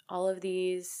all of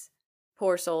these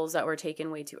poor souls that were taken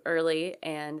way too early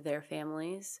and their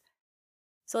families.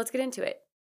 So let's get into it.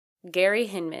 Gary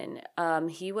Hinman,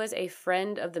 he was a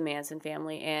friend of the Manson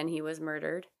family and he was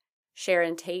murdered.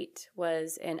 Sharon Tate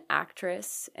was an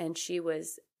actress and she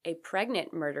was a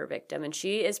pregnant murder victim, and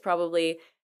she is probably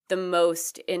the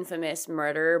most infamous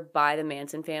murder by the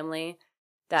Manson family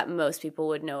that most people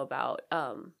would know about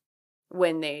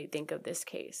when they think of this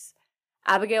case.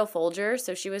 Abigail Folger,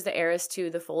 so she was the heiress to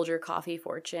the Folger coffee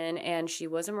fortune, and she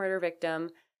was a murder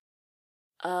victim.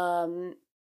 Wojtek,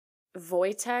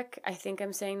 I think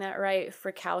I'm saying that right,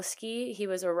 Frykowski, he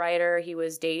was a writer, he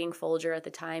was dating Folger at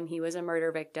the time, he was a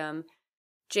murder victim.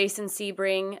 Jason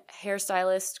Sebring,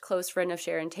 hairstylist, close friend of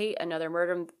Sharon Tate, another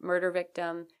murder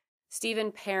victim.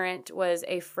 Stephen Parent was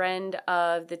a friend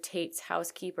of the Tate's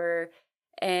housekeeper,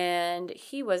 and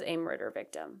he was a murder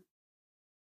victim.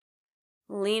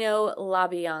 Lino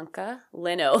LaBianca,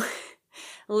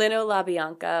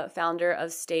 founder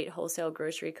of State Wholesale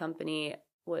Grocery Company,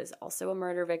 was also a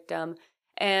murder victim.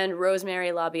 And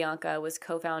Rosemary LaBianca was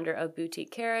co-founder of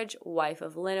Boutique Carriage, wife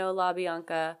of Lino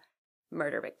LaBianca,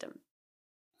 murder victim.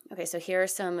 Okay, so here are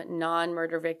some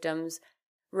non-murder victims.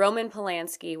 Roman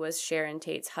Polanski was Sharon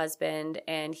Tate's husband,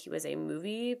 and he was a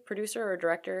movie producer or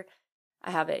director.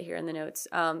 I have it here in the notes.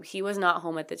 He was not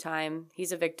home at the time.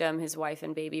 He's a victim. His wife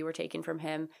and baby were taken from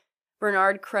him.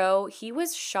 Bernard Crowe, he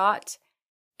was shot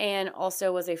and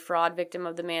also was a fraud victim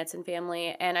of the Manson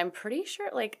family. And I'm pretty sure,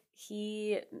 like,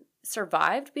 he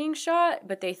survived being shot,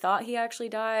 but they thought he actually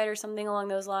died or something along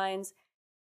those lines.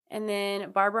 And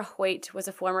then Barbara Hoyt was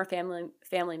a former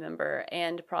family member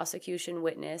and prosecution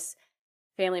witness.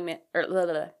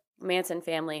 Manson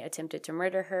family attempted to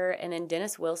murder her. And then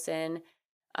Dennis Wilson,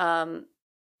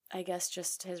 I guess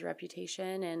just his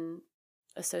reputation and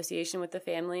association with the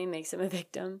family makes him a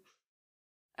victim.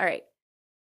 All right.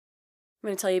 I'm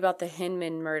going to tell you about the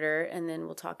Hinman murder, and then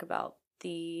we'll talk about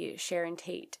the Sharon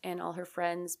Tate and all her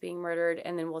friends being murdered,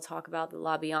 and then we'll talk about the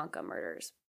LaBianca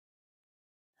murders.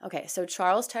 Okay, so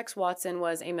Charles Tex Watson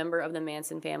was a member of the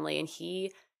Manson family, and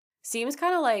he seems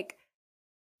kind of like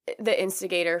the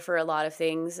instigator for a lot of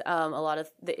things, a lot of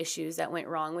the issues that went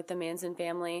wrong with the Manson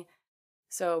family.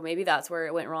 So maybe that's where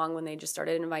it went wrong when they just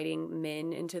started inviting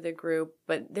men into the group.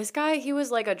 But this guy, he was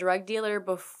like a drug dealer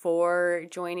before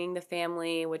joining the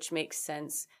family, which makes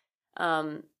sense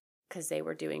because they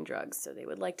were doing drugs. So they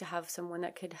would like to have someone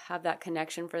that could have that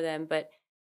connection for them. But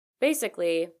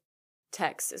basically,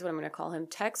 Tex is what I'm going to call him.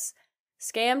 Tex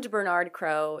scammed Bernard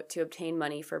Crowe to obtain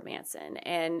money for Manson.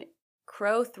 And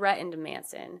Crowe threatened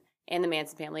Manson and the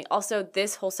Manson family. Also,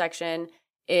 this whole section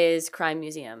is Crime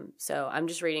Museum. So I'm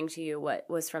just reading to you what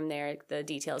was from there, the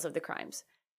details of the crimes.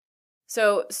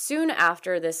 So soon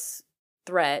after this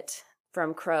threat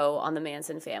from Crowe on the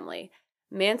Manson family,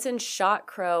 Manson shot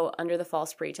Crowe under the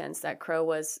false pretense that Crowe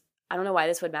was, I don't know why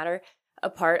this would matter, a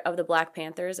part of the Black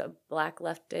Panthers, a black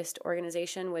leftist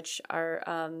organization, which are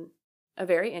a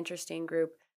very interesting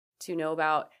group to know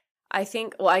about. I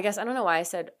think, well, I guess, I don't know why I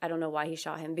said, I don't know why he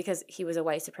shot him, because he was a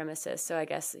white supremacist. So I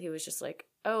guess he was just like,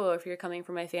 oh, if you're coming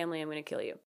for my family, I'm going to kill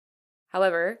you.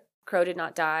 However, Crowe did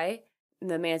not die.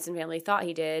 The Manson family thought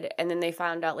he did, and then they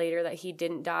found out later that he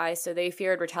didn't die, so they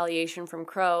feared retaliation from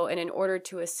Crowe, and in order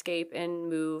to escape and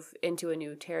move into a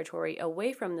new territory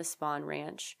away from the Spawn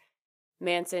Ranch,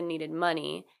 Manson needed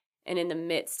money, and in the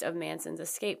midst of Manson's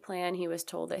escape plan, he was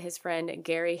told that his friend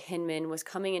Gary Hinman was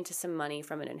coming into some money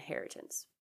from an inheritance.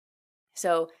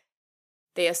 So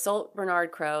they assault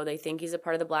Bernard Crowe. They think he's a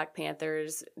part of the Black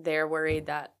Panthers. They're worried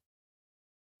that,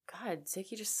 God,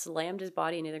 Ziggy just slammed his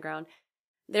body into the ground.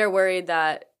 They're worried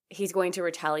that he's going to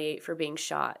retaliate for being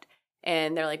shot.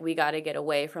 And they're like, we got to get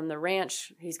away from the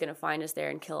ranch. He's going to find us there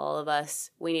and kill all of us.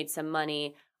 We need some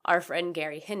money. Our friend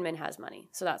Gary Hinman has money.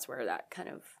 So that's where that kind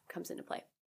of comes into play.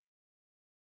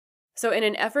 So in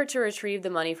an effort to retrieve the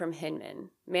money from Hinman,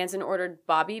 Manson ordered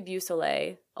Bobby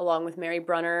Beausoleil, along with Mary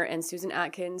Brunner and Susan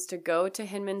Atkins, to go to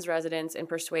Hinman's residence and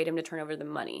persuade him to turn over the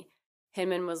money.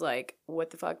 Hinman was like, what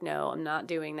the fuck, no, I'm not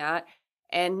doing that.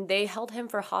 And they held him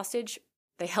hostage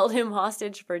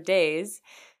for days.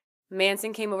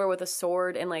 Manson came over with a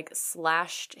sword and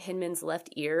slashed Hinman's left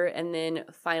ear, and then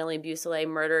finally Beausoleil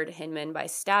murdered Hinman by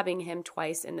stabbing him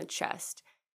twice in the chest.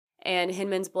 And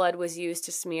Hinman's blood was used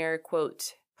to smear,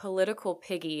 quote, political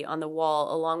piggy on the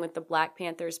wall along with the Black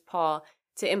Panther's paw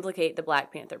to implicate the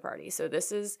Black Panther Party. So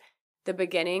this is the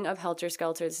beginning of Helter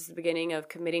Skelter. This is the beginning of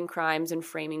committing crimes and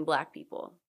framing Black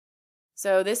people.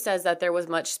 So this says that there was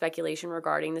much speculation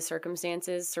regarding the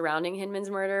circumstances surrounding Hinman's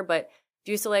murder, but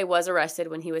Beausoleil was arrested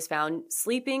when he was found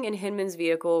sleeping in Hinman's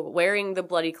vehicle, wearing the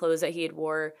bloody clothes that he had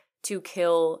wore to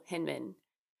kill Hinman.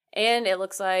 And it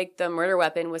looks like the murder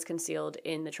weapon was concealed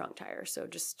in the trunk tire, so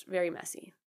just very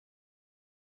messy.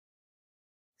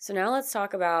 So now let's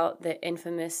talk about the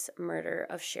infamous murder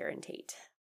of Sharon Tate.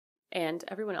 And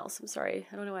everyone else, I'm sorry,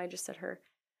 I don't know why I just said her.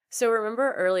 So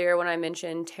remember earlier when I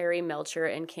mentioned Terry Melcher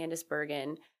and Candace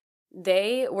Bergen,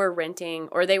 they were renting,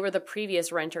 or they were the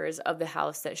previous renters of the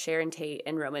house that Sharon Tate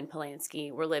and Roman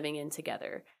Polanski were living in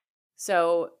together.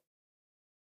 So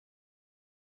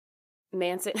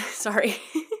Manson, sorry.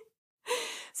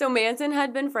 So Manson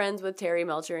had been friends with Terry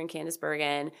Melcher and Candace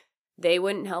Bergen. They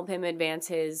wouldn't help him advance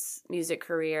his music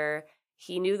career.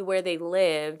 He knew where they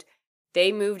lived.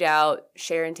 They moved out.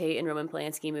 Sharon Tate and Roman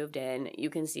Polanski moved in. You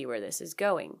can see where this is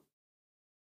going.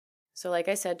 So like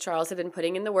I said, Charles had been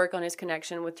putting in the work on his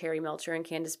connection with Terry Melcher and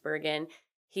Candace Bergen.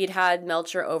 He'd had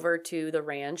Melcher over to the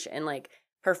ranch and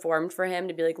performed for him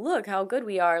to be like, look how good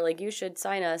we are. You should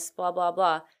sign us, blah, blah,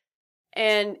 blah.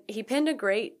 And he pinned a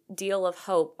great deal of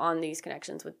hope on these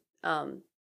connections with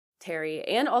Terry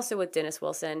and also with Dennis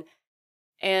Wilson.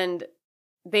 And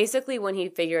basically when he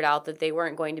figured out that they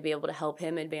weren't going to be able to help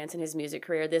him advance in his music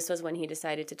career, this was when he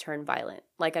decided to turn violent.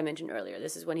 Like I mentioned earlier,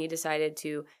 this is when he decided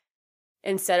to,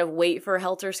 instead of wait for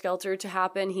Helter Skelter to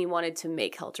happen, he wanted to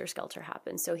make Helter Skelter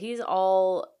happen. So he's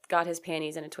all got his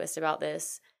panties in a twist about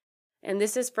this. And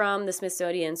this is from the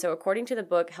Smithsonian. So according to the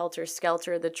book Helter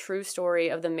Skelter, The True Story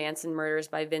of the Manson Murders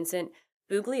by Vincent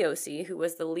Bugliosi, who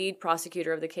was the lead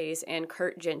prosecutor of the case, and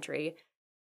Kurt Gentry.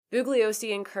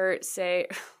 Bugliosi and Kurt say,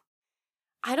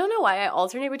 I don't know why I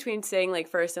alternate between saying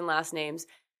first and last names.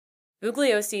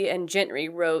 Bugliosi and Gentry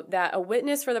wrote that a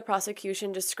witness for the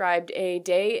prosecution described a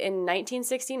day in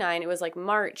 1969, it was like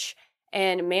March,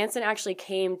 and Manson actually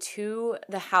came to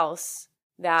the house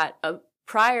that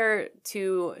prior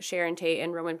to Sharon Tate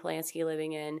and Roman Polanski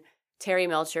living in, Terry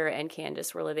Melcher and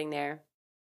Candace were living there.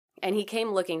 And he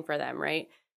came looking for them, right?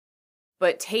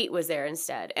 But Tate was there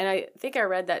instead. And I think I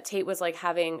read that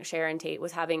Sharon Tate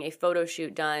was having a photo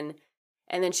shoot done,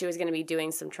 and then she was going to be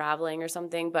doing some traveling or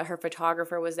something, but her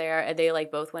photographer was there, and they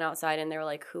like both went outside and they were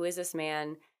like, who is this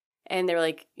man? And they're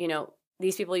like,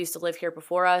 these people used to live here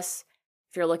before us.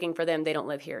 If you're looking for them, they don't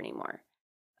live here anymore.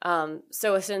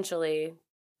 So essentially,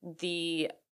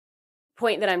 the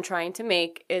point that I'm trying to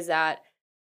make is that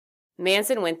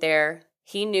Manson went there.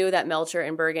 He knew that Melcher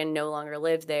and Bergen no longer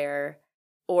lived there.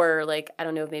 Or, like, I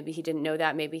don't know if maybe he didn't know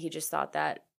that. Maybe he just thought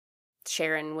that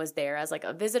Sharon was there as, like,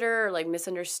 a visitor or, like,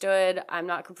 misunderstood. I'm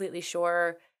not completely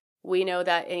sure. We know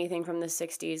that anything from the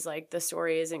 60s, like, the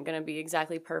story isn't going to be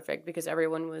exactly perfect because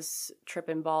everyone was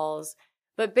tripping balls.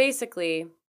 But basically,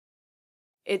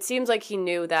 it seems like he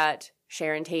knew that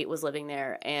Sharon Tate was living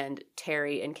there and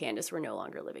Terry and Candace were no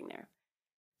longer living there.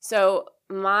 So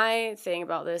my thing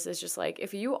about this is just like,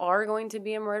 if you are going to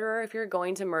be a murderer, if you're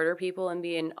going to murder people and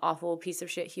be an awful piece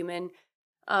of shit human,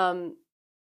 don't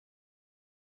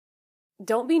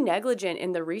be negligent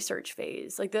in the research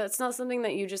phase. Like, that's not something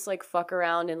that you just like fuck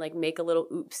around and like make a little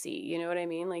oopsie. You know what I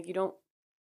mean? Like, you don't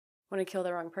want to kill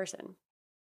the wrong person.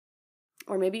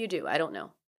 Or maybe you do. I don't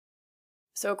know.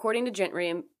 So according to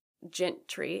Gentry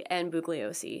and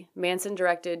Bugliosi, Manson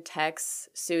directed Tex,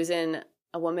 Susan,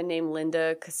 a woman named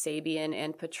Linda Kasabian,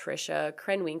 and Patricia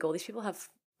Krenwinkel, these people have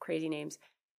crazy names,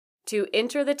 to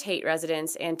enter the Tate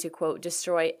residence and to, quote,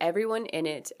 destroy everyone in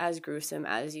it as gruesome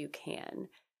as you can.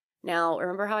 Now,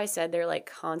 remember how I said they're, like,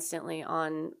 constantly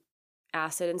on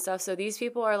acid and stuff? So these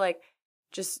people are, like,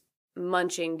 just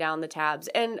munching down the tabs.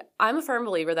 And I'm a firm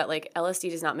believer that, like,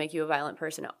 LSD does not make you a violent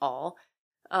person at all.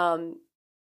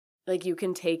 Like, you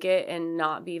can take it and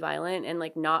not be violent and,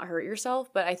 like, not hurt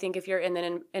yourself. But I think if you're in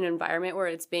an environment where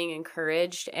it's being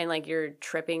encouraged and, like, you're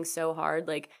tripping so hard,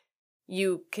 like,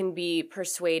 you can be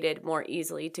persuaded more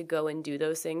easily to go and do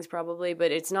those things probably.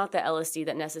 But it's not the LSD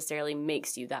that necessarily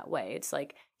makes you that way. It's,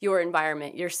 like, your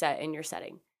environment, your set, and your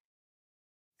setting.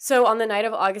 So on the night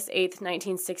of August 8th,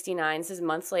 1969, this is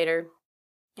months later,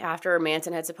 after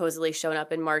Manson had supposedly shown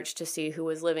up in March to see who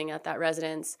was living at that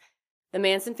residence, the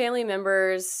Manson family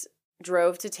members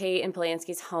drove to Tate and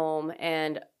Polanski's home,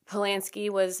 and Polanski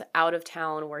was out of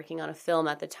town working on a film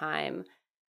at the time.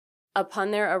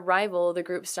 Upon their arrival, the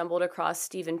group stumbled across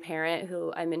Stephen Parent,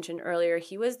 who I mentioned earlier.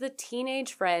 He was the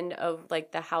teenage friend of,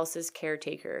 like, the house's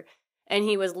caretaker, and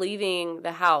he was leaving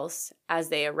the house as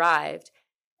they arrived.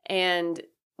 And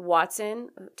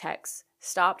Watson, Tex,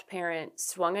 stopped Parent,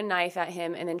 swung a knife at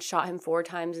him, and then shot him 4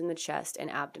 times in the chest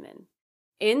and abdomen.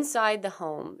 Inside the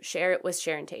home was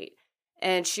Sharon Tate,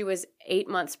 and she was 8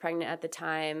 months pregnant at the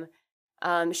time.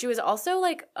 She was also,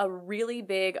 like, a really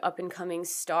big up-and-coming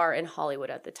star in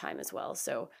Hollywood at the time as well.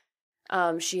 So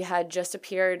she had just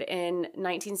appeared in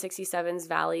 1967's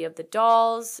Valley of the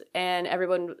Dolls, and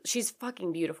she's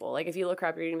fucking beautiful. Like, if you look her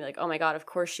up, you're going to be like, oh my God, of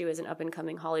course she was an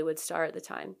up-and-coming Hollywood star at the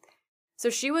time. So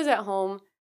she was at home,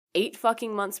 8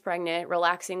 fucking months pregnant,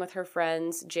 relaxing with her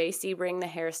friends, Jay Sebring, the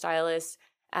hairstylist,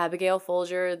 Abigail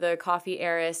Folger, the coffee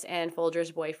heiress, and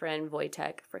Folger's boyfriend,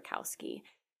 Wojtek Frykowski.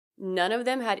 None of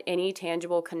them had any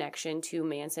tangible connection to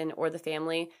Manson or the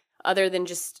family other than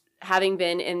just having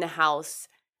been in the house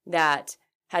that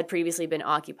had previously been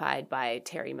occupied by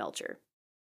Terry Melcher.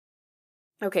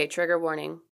 Okay, trigger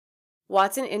warning.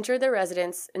 Watson entered the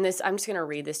residence, and I'm just going to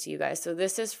read this to you guys. So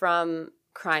this is from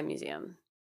Crime Museum.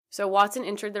 So Watson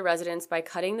entered the residence by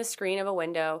cutting the screen of a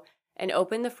window and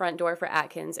opened the front door for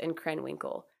Atkins and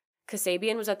Krenwinkel.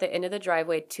 Kasabian was at the end of the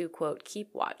driveway to, quote, keep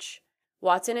watch.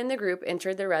 Watson and the group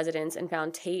entered the residence and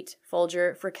found Tate,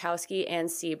 Folger, Frykowski, and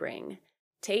Sebring.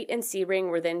 Tate and Sebring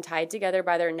were then tied together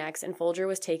by their necks, and Folger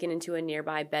was taken into a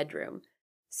nearby bedroom.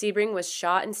 Sebring was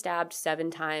shot and stabbed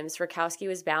 7 times. Frykowski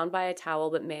was bound by a towel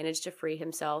but managed to free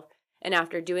himself, and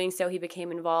after doing so, he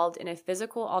became involved in a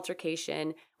physical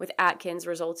altercation with Atkins,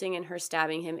 resulting in her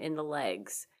stabbing him in the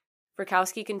legs.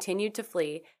 Frykowski continued to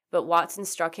flee, but Watson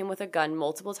struck him with a gun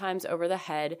multiple times over the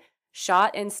head,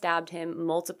 shot and stabbed him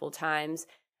multiple times.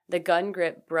 The gun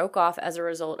grip broke off as a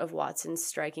result of Watson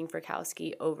striking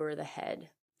Frykowski over the head.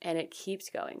 And it keeps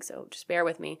going, so just bear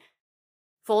with me.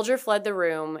 Folger fled the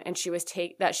room and she was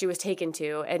taken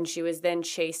to, and she was then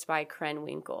chased by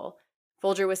Krenwinkel.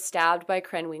 Folger was stabbed by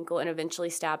Krenwinkel and eventually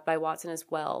stabbed by Watson as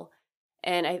well.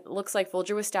 And it looks like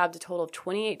Folger was stabbed a total of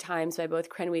 28 times by both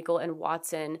Krenwinkel and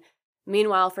Watson.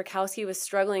 Meanwhile, Frykowski was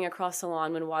struggling across the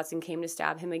lawn when Watson came to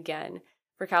stab him again.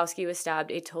 Frykowski was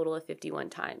stabbed a total of 51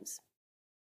 times.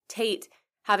 Tate,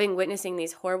 having witnessing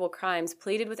these horrible crimes,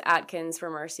 pleaded with Atkins for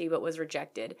mercy but was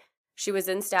rejected. She was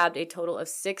then stabbed a total of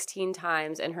 16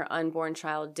 times, and her unborn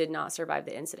child did not survive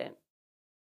the incident.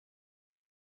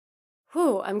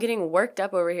 Whew, I'm getting worked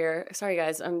up over here. Sorry,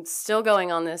 guys, I'm still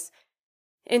going on this.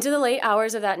 Into the late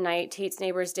hours of that night, Tate's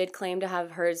neighbors did claim to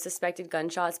have heard suspected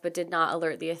gunshots but did not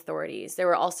alert the authorities. There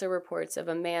were also reports of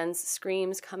a man's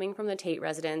screams coming from the Tate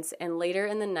residence, and later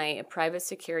in the night, a private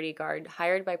security guard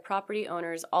hired by property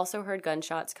owners also heard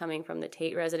gunshots coming from the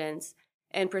Tate residence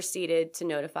and proceeded to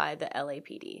notify the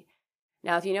LAPD.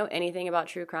 Now, if you know anything about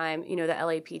true crime, you know the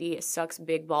LAPD sucks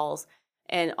big balls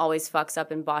and always fucks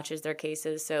up and botches their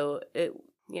cases, so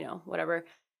whatever.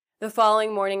 The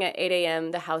following morning at 8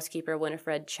 a.m., the housekeeper,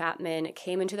 Winifred Chapman,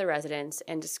 came into the residence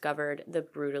and discovered the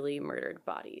brutally murdered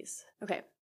bodies. Okay,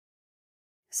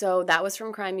 so that was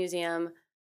from Crime Museum.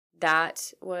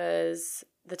 That was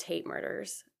the Tate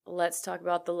murders. Let's talk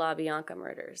about the LaBianca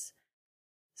murders.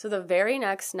 So the very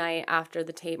next night after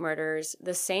the Tate murders,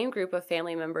 the same group of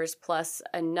family members plus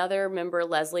another member,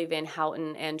 Leslie Van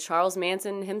Houten, and Charles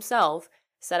Manson himself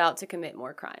set out to commit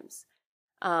more crimes.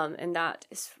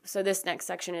 So this next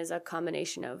section is a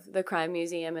combination of the Crime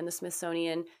Museum and the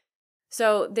Smithsonian.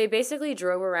 So they basically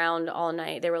drove around all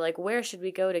night. They were like, where should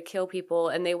we go to kill people?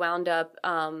 And they wound up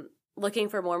looking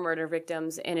for more murder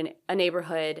victims in a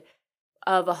neighborhood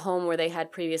of a home where they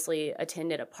had previously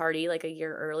attended a party like a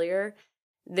year earlier.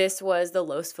 This was the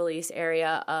Los Feliz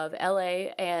area of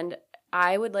LA, and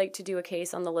I would like to do a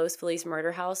case on the Los Feliz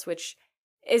murder house, which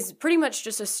is pretty much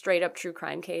just a straight up true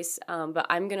crime case, but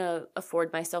I'm going to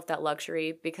afford myself that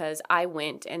luxury because I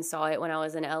went and saw it when I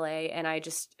was in LA, and I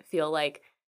just feel like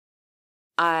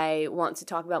I want to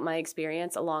talk about my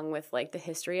experience along with like the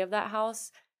history of that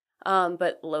house.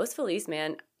 But Los Feliz,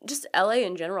 man, just LA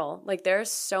in general, like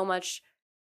there's so much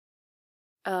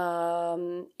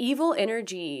evil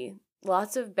energy,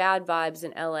 lots of bad vibes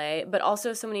in LA, but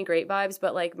also so many great vibes,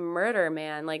 but like murder,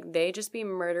 man, like they just be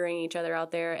murdering each other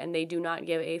out there and they do not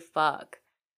give a fuck.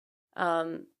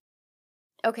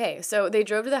 Okay, so they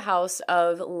drove to the house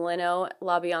of Leno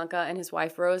LaBianca and his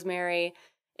wife Rosemary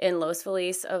in Los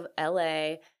Feliz of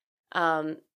LA.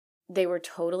 They were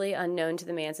totally unknown to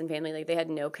the Manson family, like they had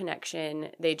no connection.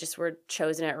 They just were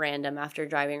chosen at random after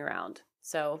driving around.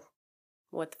 So,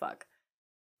 what the fuck?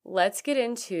 Let's get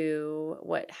into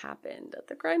what happened at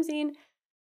the crime scene.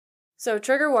 So,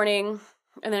 trigger warning,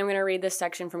 and then I'm going to read this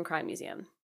section from Crime Museum.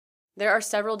 There are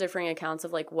several differing accounts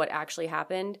of like what actually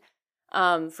happened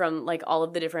from like all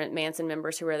of the different Manson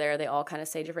members who were there. They all kind of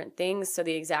say different things, so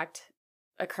the exact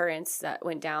occurrence that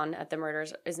went down at the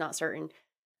murders is not certain.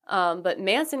 But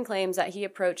Manson claims that he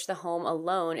approached the home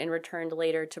alone and returned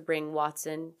later to bring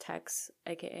Watson, Tex,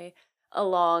 aka,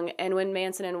 along, and when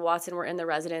Manson and Watson were in the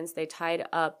residence, they tied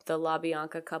up the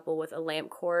LaBianca couple with a lamp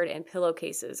cord and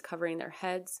pillowcases covering their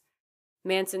heads.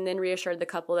 Manson then reassured the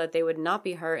couple that they would not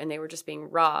be hurt and they were just being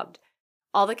robbed.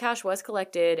 All the cash was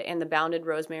collected and the bounded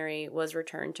Rosemary was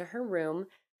returned to her room.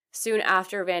 Soon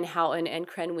after, Van Houten and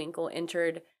Krenwinkel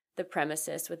entered the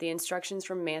premises with the instructions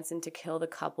from Manson to kill the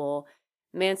couple.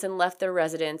 Manson left their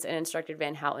residence and instructed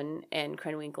Van Houten and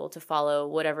Krenwinkel to follow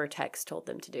whatever Tex told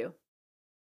them to do.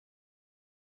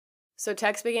 So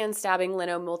Tex began stabbing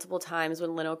Leno multiple times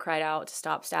when Leno cried out to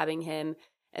stop stabbing him,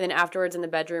 and then afterwards in the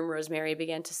bedroom, Rosemary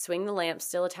began to swing the lamp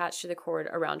still attached to the cord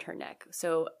around her neck.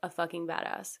 So a fucking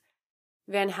badass.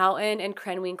 Van Houten and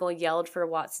Krenwinkel yelled for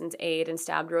Watson's aid and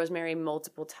stabbed Rosemary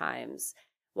multiple times.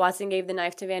 Watson gave the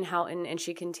knife to Van Houten and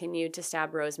she continued to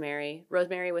stab Rosemary.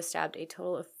 Rosemary was stabbed a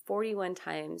total of 41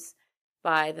 times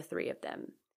by the three of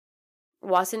them.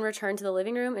 Watson returned to the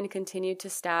living room and continued to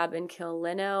stab and kill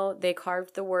Leno. They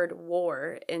carved the word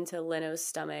war into Leno's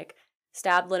stomach,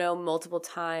 stabbed Leno multiple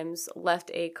times,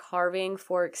 left a carving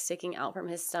fork sticking out from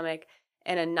his stomach,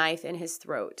 and a knife in his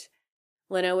throat.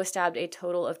 Leno was stabbed a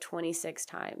total of 26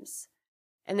 times.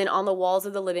 And then on the walls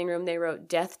of the living room, they wrote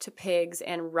 "Death to Pigs"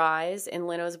 and "Rise" in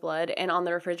Leno's blood. And on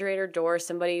the refrigerator door,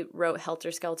 somebody wrote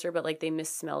 "Helter Skelter," but like they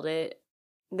misspelled it.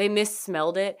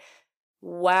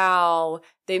 Wow,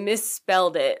 they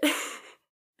misspelled it.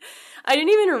 I didn't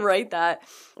even write that.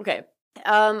 Okay.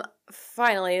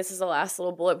 Finally, this is the last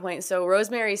little bullet point. So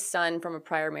Rosemary's son from a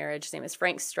prior marriage, his name is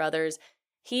Frank Struthers.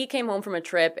 He came home from a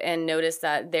trip and noticed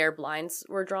that their blinds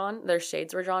were drawn, their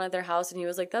shades were drawn at their house, and he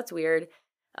was like, that's weird.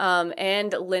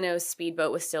 And Leno's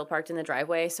speedboat was still parked in the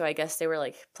driveway, so I guess they were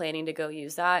like planning to go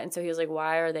use that. And so he was like,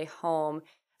 why are they home?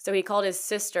 So he called his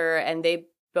sister, and they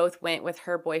both went with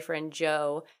her boyfriend,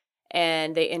 Joe.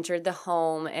 and they entered the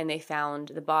home and they found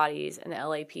the bodies, and the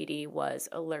LAPD was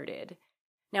alerted.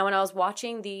 Now, when I was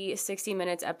watching the 60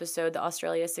 Minutes episode, the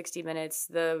Australia 60 Minutes,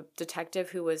 the detective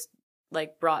who was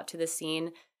like brought to the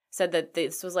scene said that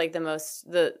this was like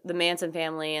the Manson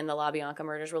family and the LaBianca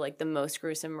murders were like the most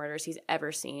gruesome murders he's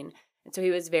ever seen. And so he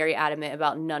was very adamant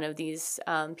about none of these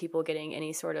people getting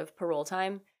any sort of parole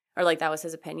time, or like that was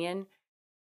his opinion.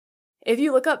 If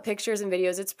you look up pictures and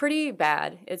videos, it's pretty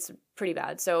bad. It's pretty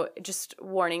bad. So just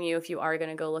warning you, if you are going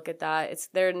to go look at that,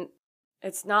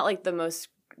 it's not like the most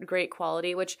great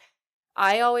quality, which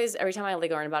I always, every time I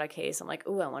like learn about a case, I'm like,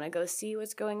 ooh, I want to go see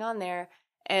what's going on there.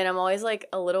 And I'm always like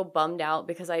a little bummed out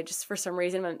because I just, for some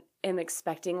reason, am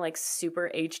expecting like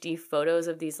super HD photos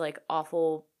of these like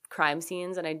awful crime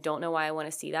scenes. And I don't know why I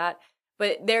want to see that,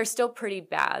 but they're still pretty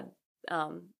bad.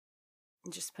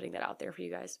 Just putting that out there for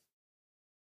you guys.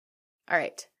 All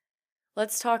right,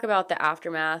 let's talk about the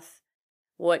aftermath,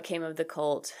 what came of the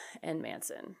cult, and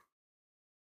Manson.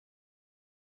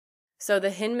 So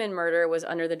the Hinman murder was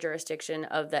under the jurisdiction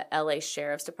of the LA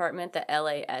Sheriff's Department, the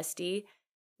LASD.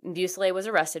 Busele was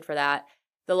arrested for that.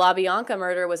 The LaBianca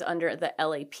murder was under the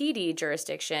LAPD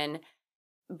jurisdiction,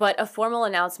 but a formal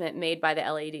announcement made by the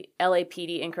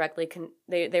LAPD incorrectly,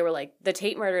 they were like, the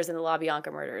Tate murders and the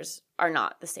LaBianca murders are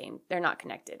not the same. They're not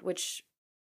connected, which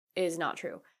is not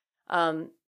true.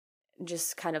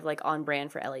 Just kind of like on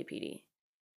brand for LAPD.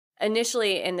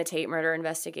 Initially, in the Tate murder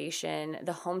investigation,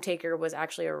 the home taker was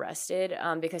actually arrested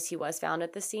because he was found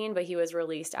at the scene, but he was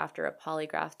released after a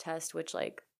polygraph test, which,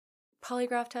 like,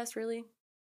 polygraph test, really?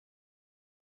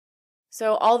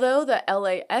 So, although the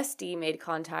LASD made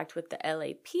contact with the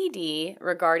LAPD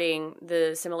regarding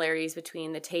the similarities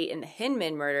between the Tate and the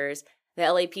Hinman murders, the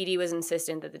LAPD was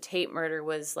insistent that the Tate murder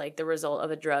was, like, the result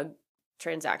of a drug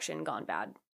transaction gone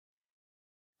bad.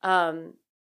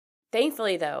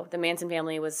 Thankfully, though, the Manson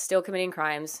family was still committing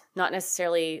crimes, not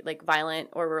necessarily like violent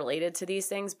or related to these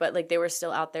things, but like they were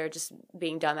still out there just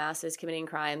being dumbasses, committing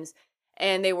crimes,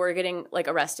 and they were getting like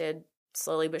arrested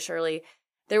slowly but surely.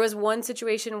 There was one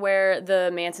situation where the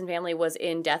Manson family was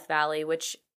in Death Valley,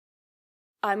 which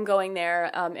I'm going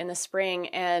there in the spring,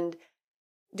 and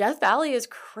Death Valley is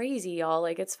crazy, y'all.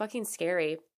 Like, it's fucking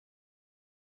scary.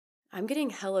 I'm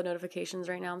getting hella notifications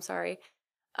right now. I'm sorry.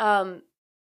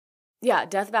 Yeah,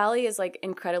 Death Valley is, like,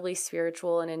 incredibly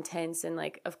spiritual and intense, and,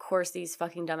 like, of course these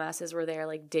fucking dumbasses were there,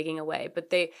 like, digging away.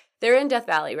 But they're in Death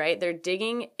Valley, right? They're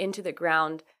digging into the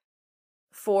ground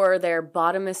for their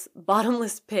bottomless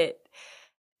pit.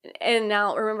 And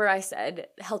now, remember I said,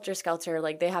 helter-skelter,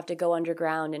 like, they have to go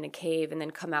underground in a cave and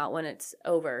then come out when it's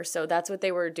over. So that's what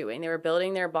they were doing. They were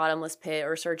building their bottomless pit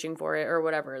or searching for it or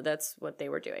whatever. That's what they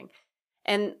were doing.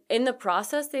 And in the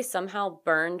process, they somehow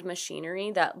burned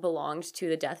machinery that belonged to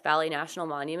the Death Valley National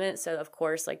Monument. So, of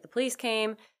course, like, the police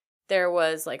came. There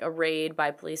was, like, a raid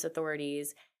by police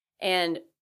authorities. And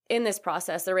in this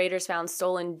process, the raiders found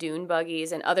stolen dune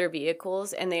buggies and other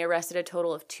vehicles, and they arrested a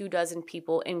total of 24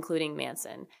 people, including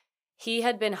Manson. He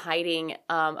had been hiding,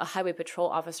 a highway patrol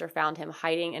officer found him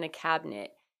hiding in a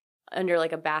cabinet under,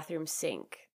 like, a bathroom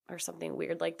sink or something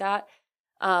weird like that.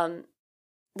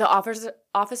 The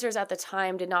officers at the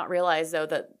time did not realize, though,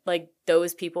 that, like,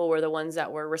 those people were the ones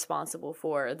that were responsible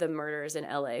for the murders in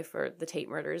LA, for the Tate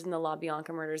murders and the LaBianca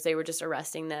murders. They were just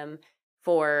arresting them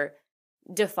for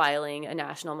defiling a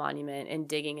national monument and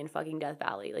digging in fucking Death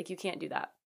Valley. Like, you can't do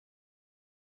that.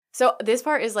 So this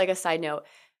part is, like, a side note.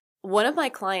 One of my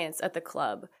clients at the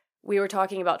club, we were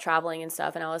talking about traveling and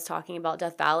stuff, and I was talking about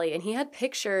Death Valley, and he had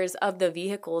pictures of the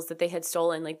vehicles that they had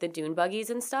stolen, like the dune buggies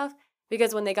and stuff.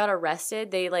 Because when they got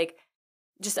arrested, they, like,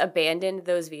 just abandoned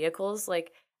those vehicles.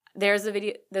 Like, there's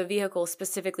the vehicle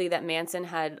specifically that Manson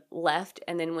had left,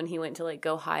 and then when he went to, like,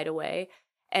 go hide away,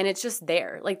 and it's just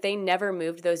there. Like, they never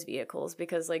moved those vehicles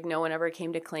because, like, no one ever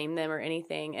came to claim them or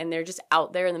anything, and they're just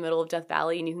out there in the middle of Death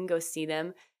Valley, and you can go see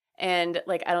them. And,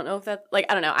 like, I don't know if that, like,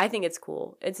 I don't know. I think it's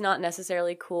cool. It's not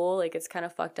necessarily cool. Like, it's kind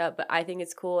of fucked up, but I think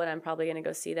it's cool, and I'm probably going to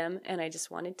go see them, and I just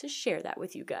wanted to share that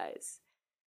with you guys.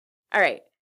 All right.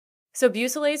 So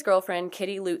Busele's girlfriend,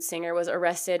 Kitty Lutsinger, was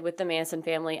arrested with the Manson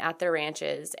family at their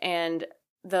ranches, and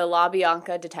the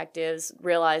LaBianca detectives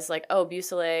realized, like, oh,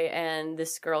 Busele and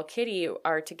this girl, Kitty,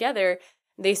 are together.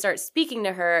 They start speaking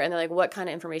to her, and they're like, what kind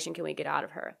of information can we get out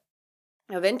of her?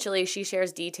 Eventually, she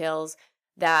shares details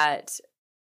that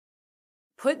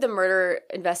put the murder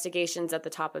investigations at the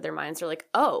top of their minds. They're like,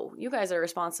 oh, you guys are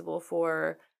responsible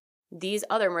for these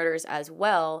other murders as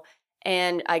well.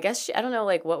 And I guess, I don't know,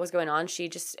 like, what was going on. She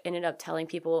just ended up telling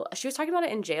people. She was talking about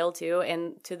it in jail, too,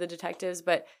 and to the detectives.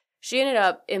 But she ended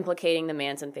up implicating the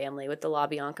Manson family with the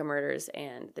LaBianca murders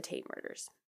and the Tate murders.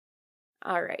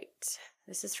 All right.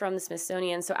 This is from the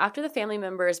Smithsonian. So after the family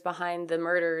members behind the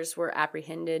murders were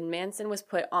apprehended, Manson was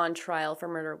put on trial for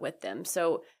murder with them.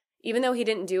 So even though he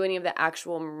didn't do any of the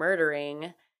actual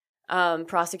murdering,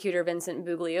 prosecutor Vincent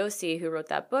Bugliosi, who wrote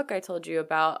that book I told you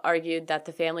about, argued that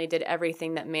the family did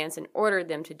everything that Manson ordered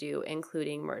them to do,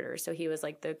 including murder. So he was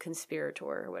like the conspirator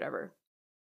or whatever.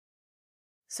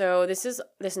 So this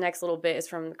next little bit is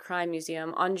from the Crime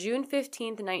Museum. On June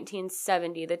 15th,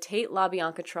 1970, the Tate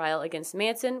LaBianca trial against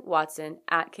Manson, Watson,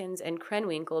 Atkins, and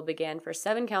Krenwinkel began for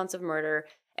 7 counts of murder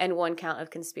and 1 count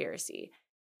of conspiracy.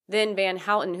 Then Van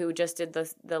Houten, who just did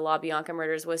the LaBianca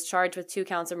murders, was charged with 2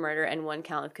 counts of murder and 1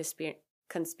 count of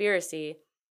conspiracy.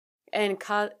 And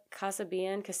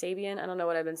Kasabian, I don't know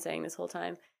what I've been saying this whole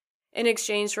time. In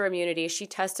exchange for immunity, she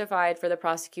testified for the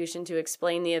prosecution to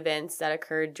explain the events that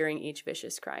occurred during each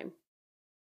vicious crime.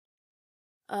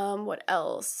 What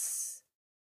else?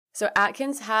 So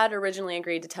Atkins had originally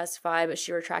agreed to testify, but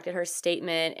she retracted her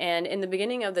statement. And in the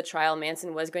beginning of the trial,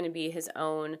 Manson was going to be his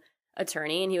own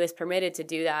attorney, and he was permitted to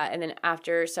do that. And then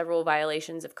after several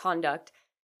violations of conduct,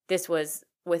 this was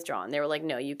withdrawn. They were like,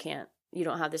 no, you can't. You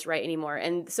don't have this right anymore.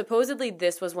 And supposedly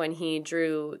this was when he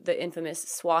drew the infamous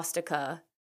swastika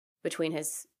between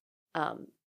his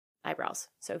eyebrows.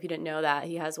 So if you didn't know that,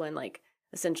 he has one like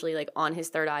essentially like on his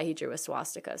third eye, he drew a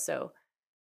swastika. So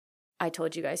I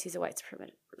told you guys he's a white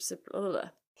supremacist.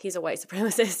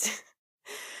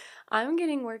 I'm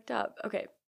getting worked up. Okay.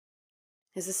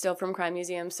 This is still from Crime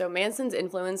Museum. So Manson's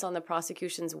influence on the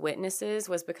prosecution's witnesses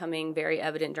was becoming very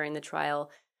evident during the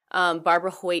trial. Barbara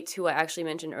Hoyt, who I actually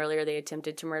mentioned earlier, they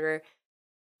attempted to murder.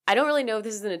 I don't really know if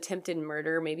this is an attempted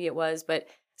murder. Maybe it was, but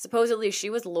supposedly,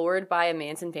 she was lured by a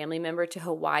Manson family member to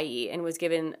Hawaii and was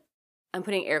given, I'm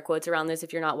putting air quotes around this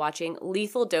if you're not watching,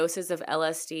 lethal doses of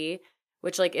LSD,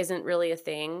 which, like, isn't really a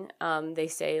thing. They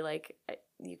say, like,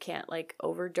 you can't, like,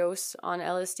 overdose on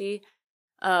LSD.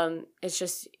 It's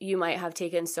just you might have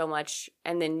taken so much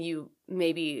and then you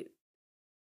maybe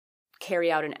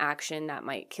carry out an action that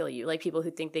might kill you. Like, people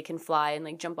who think they can fly and,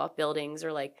 like, jump off buildings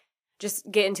or, like,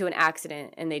 just get into an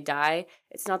accident and they die.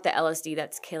 It's not the LSD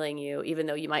that's killing you, even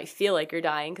though you might feel like you're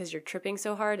dying because you're tripping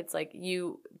so hard. It's like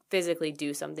you physically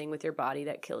do something with your body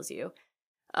that kills you.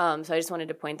 So I just wanted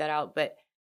to point that out. But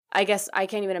I guess I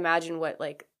can't even imagine what,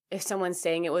 like, if someone's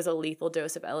saying it was a lethal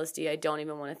dose of LSD, I don't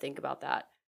even want to think about that.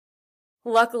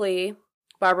 Luckily,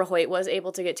 Barbara Hoyt was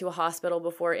able to get to a hospital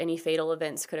before any fatal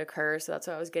events could occur. So that's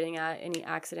what I was getting at. Any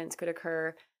accidents could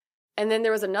occur. And then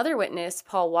there was another witness,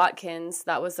 Paul Watkins,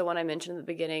 that was the one I mentioned at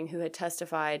the beginning, who had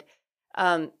testified.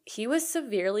 He was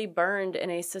severely burned in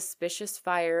a suspicious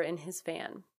fire in his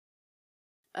van.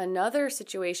 Another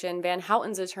situation, Van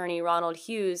Houten's attorney, Ronald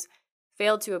Hughes,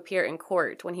 failed to appear in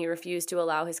court when he refused to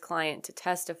allow his client to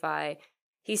testify.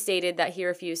 He stated that he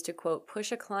refused to, quote,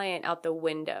 push a client out the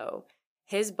window.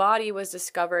 His body was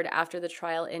discovered after the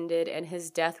trial ended, and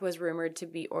his death was rumored to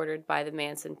be ordered by the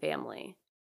Manson family.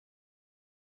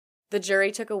 The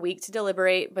jury took a week to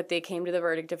deliberate, but they came to the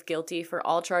verdict of guilty for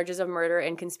all charges of murder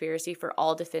and conspiracy for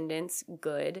all defendants.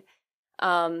 Good.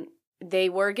 They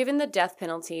were given the death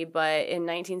penalty, but in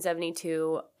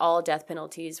 1972, all death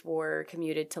penalties were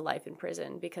commuted to life in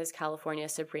prison because California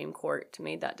Supreme Court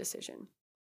made that decision.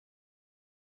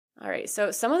 All right,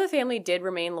 so some of the family did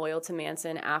remain loyal to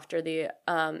Manson after the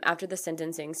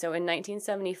sentencing. So in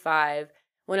 1975,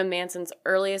 one of Manson's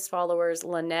earliest followers,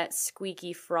 Lynette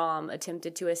Squeaky Fromm,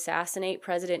 attempted to assassinate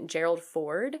President Gerald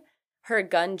Ford. Her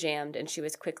gun jammed, and she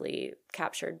was quickly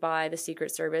captured by the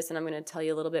Secret Service, and I'm going to tell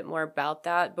you a little bit more about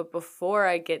that. But before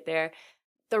I get there,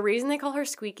 the reason they call her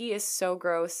Squeaky is so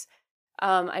gross.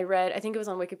 I think it was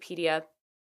on Wikipedia.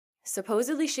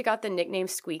 Supposedly, she got the nickname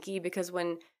Squeaky because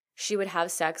when she would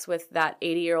have sex with that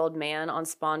 80-year-old man on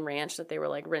Spawn Ranch that they were,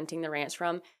 like, renting the ranch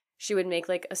from, she would make,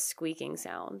 like, a squeaking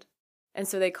sound. And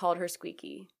so they called her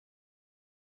Squeaky.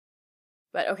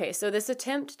 But okay, so this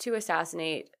attempt to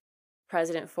assassinate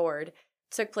President Ford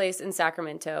took place in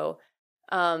Sacramento.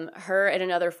 Her and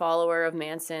another follower of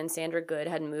Manson, Sandra Good,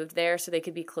 had moved there so they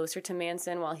could be closer to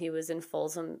Manson while he was in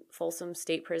Folsom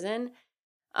State Prison.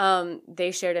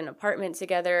 They shared an apartment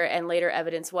together, and later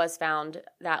evidence was found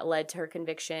that led to her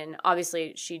conviction.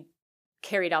 Obviously, she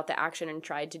carried out the action and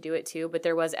tried to do it too, but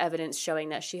there was evidence showing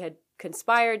that she had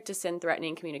conspired to send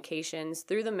threatening communications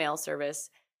through the mail service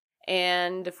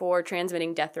and for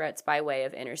transmitting death threats by way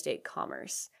of interstate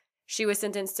commerce. She was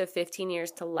sentenced to 15 years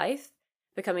to life,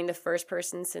 becoming the first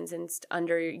person sentenced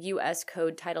under U.S.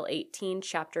 Code Title 18,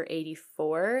 Chapter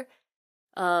 84,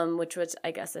 which was, I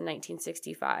guess, a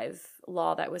 1965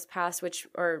 law that was passed,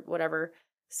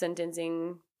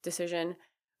 sentencing decision,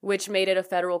 which made it a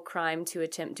federal crime to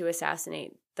attempt to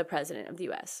assassinate the president of the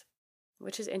U.S.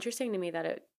 which is interesting to me that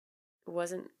it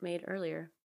wasn't made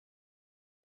earlier.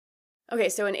 Okay,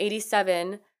 so in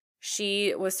 1987,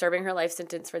 she was serving her life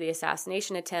sentence for the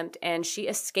assassination attempt, and she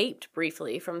escaped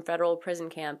briefly from federal prison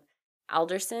camp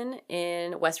Alderson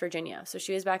in West Virginia. So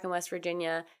she was back in West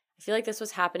Virginia. I feel like this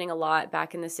was happening a lot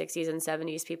back in the 60s and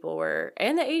 70s. People were,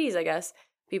 and the 80s, I guess,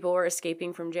 people were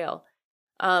escaping from jail.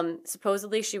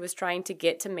 Supposedly she was trying to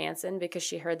get to Manson because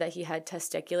she heard that he had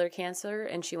testicular cancer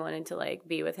and she wanted to like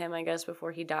be with him, I guess,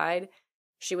 before he died.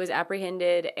 She was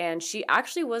apprehended and she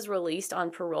actually was released on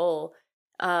parole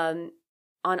on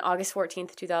August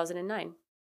 14th, 2009,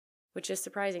 which is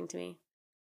surprising to me.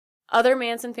 Other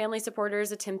Manson family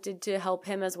supporters attempted to help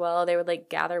him as well. They would like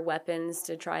gather weapons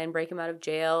to try and break him out of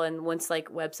jail. And once like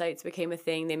websites became a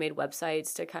thing, they made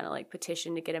websites to kind of like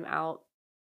petition to get him out.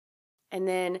 And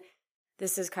then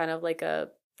this is kind of like a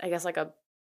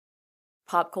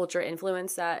pop culture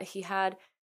influence that he had.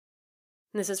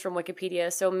 And this is from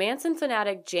Wikipedia. So Manson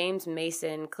fanatic James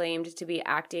Mason claimed to be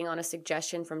acting on a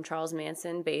suggestion from Charles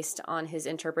Manson based on his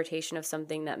interpretation of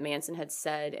something that Manson had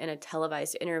said in a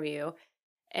televised interview.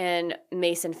 And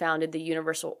Mason founded the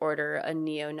Universal Order, a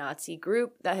neo-Nazi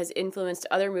group that has influenced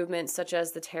other movements such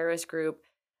as the terrorist group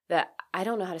that, I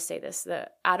don't know how to say this, the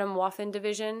Atomwaffen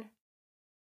Division.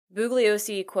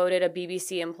 Bugliosi quoted a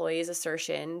BBC employee's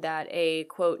assertion that a,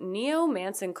 quote,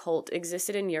 neo-Manson cult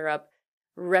existed in Europe,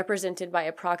 represented by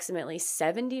approximately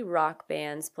 70 rock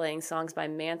bands playing songs by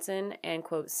Manson and,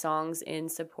 quote, songs in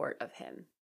support of him.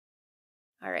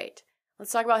 All right,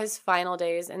 let's talk about his final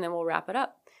days and then we'll wrap it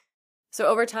up. So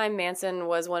over time, Manson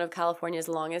was one of California's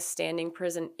longest-standing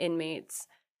prison inmates.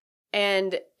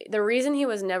 And the reason he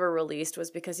was never released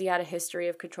was because he had a history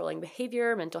of controlling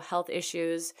behavior, mental health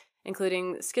issues,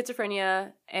 including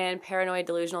schizophrenia and paranoid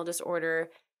delusional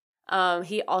disorder.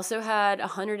 He also had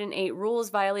 108 rules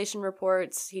violation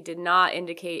reports. He did not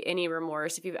indicate any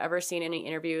remorse. If you've ever seen any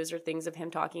interviews or things of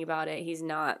him talking about it, he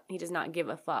does not give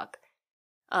a fuck.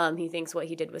 He thinks what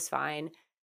he did was fine.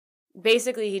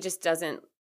 Basically, he just doesn't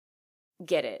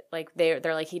get it. Like they're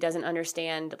like, he doesn't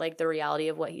understand like the reality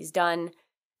of what he's done.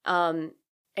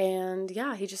 And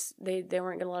yeah, they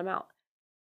weren't gonna let him out.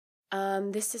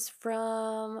 This is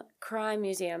from Crime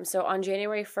Museum. So on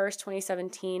January 1st,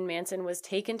 2017, Manson was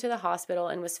taken to the hospital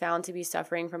and was found to be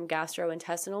suffering from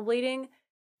gastrointestinal bleeding.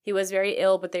 He was very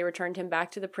ill, but they returned him back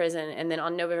to the prison. And then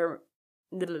on November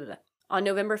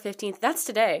 15th, that's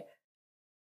today.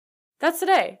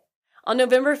 On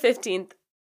November 15th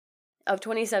of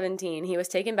 2017, he was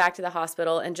taken back to the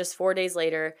hospital, and just 4 days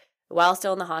later, while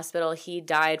still in the hospital, he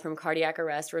died from cardiac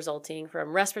arrest resulting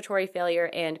from respiratory failure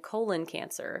and colon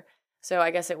cancer. So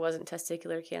I guess it wasn't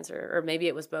testicular cancer, or maybe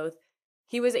it was both.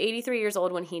 He was 83 years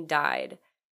old when he died.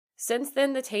 Since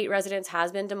then, the Tate residence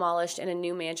has been demolished and a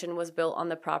new mansion was built on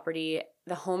the property.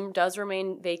 The home does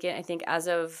remain vacant, I think, as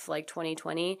of like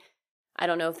 2020. I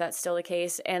don't know if that's still the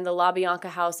case. And the La Bianca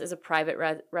house is a private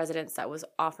residence that was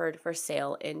offered for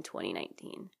sale in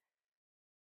 2019.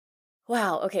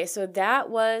 Wow. Okay, so that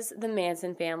was the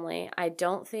Manson family. I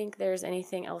don't think there's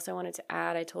anything else I wanted to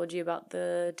add. I told you about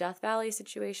the Death Valley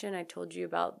situation. I told you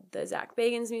about the Zach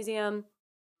Bagans Museum.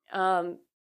 I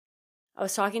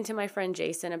was talking to my friend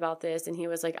Jason about this, and he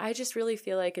was like, I just really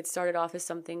feel like it started off as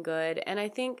something good. And I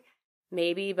think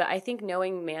maybe, but I think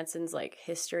knowing Manson's like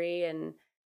history and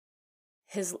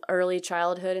his early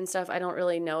childhood and stuff, I don't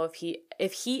really know if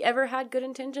he ever had good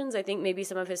intentions. I think maybe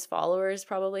some of his followers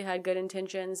probably had good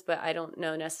intentions, but I don't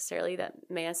know necessarily that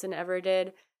Manson ever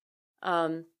did.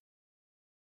 Yeah,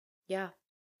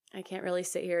 I can't really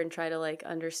sit here and try to like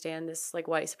understand this like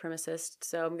white supremacist,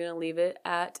 so I'm gonna leave it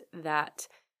at that.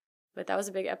 But that was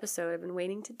a big episode I've been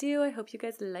waiting to do. I hope you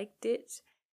guys liked it.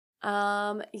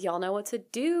 Y'all know what to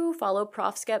do. Follow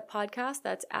Profskep Podcast.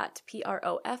 That's at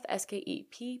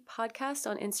PROFSKEP Podcast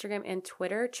on Instagram and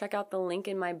Twitter. Check out the link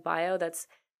in my bio. That's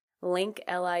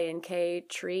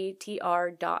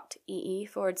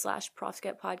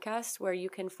linktr.ee/Profskep Podcast, where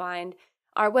you can find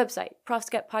our website,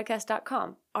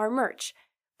 profskeppodcast.com, our merch,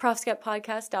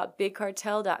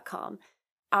 profskeppodcast.bigcartel.com,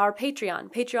 our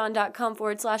Patreon,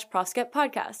 patreon.com/Profskep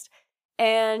Podcast.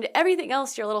 And everything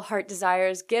else your little heart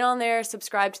desires, get on there,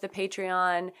 subscribe to the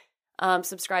Patreon,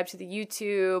 subscribe to the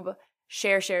YouTube,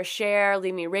 share,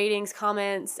 leave me ratings,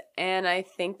 comments, and I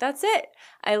think that's it.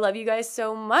 I love you guys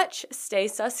so much. Stay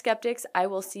sus skeptics. I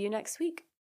will see you next week.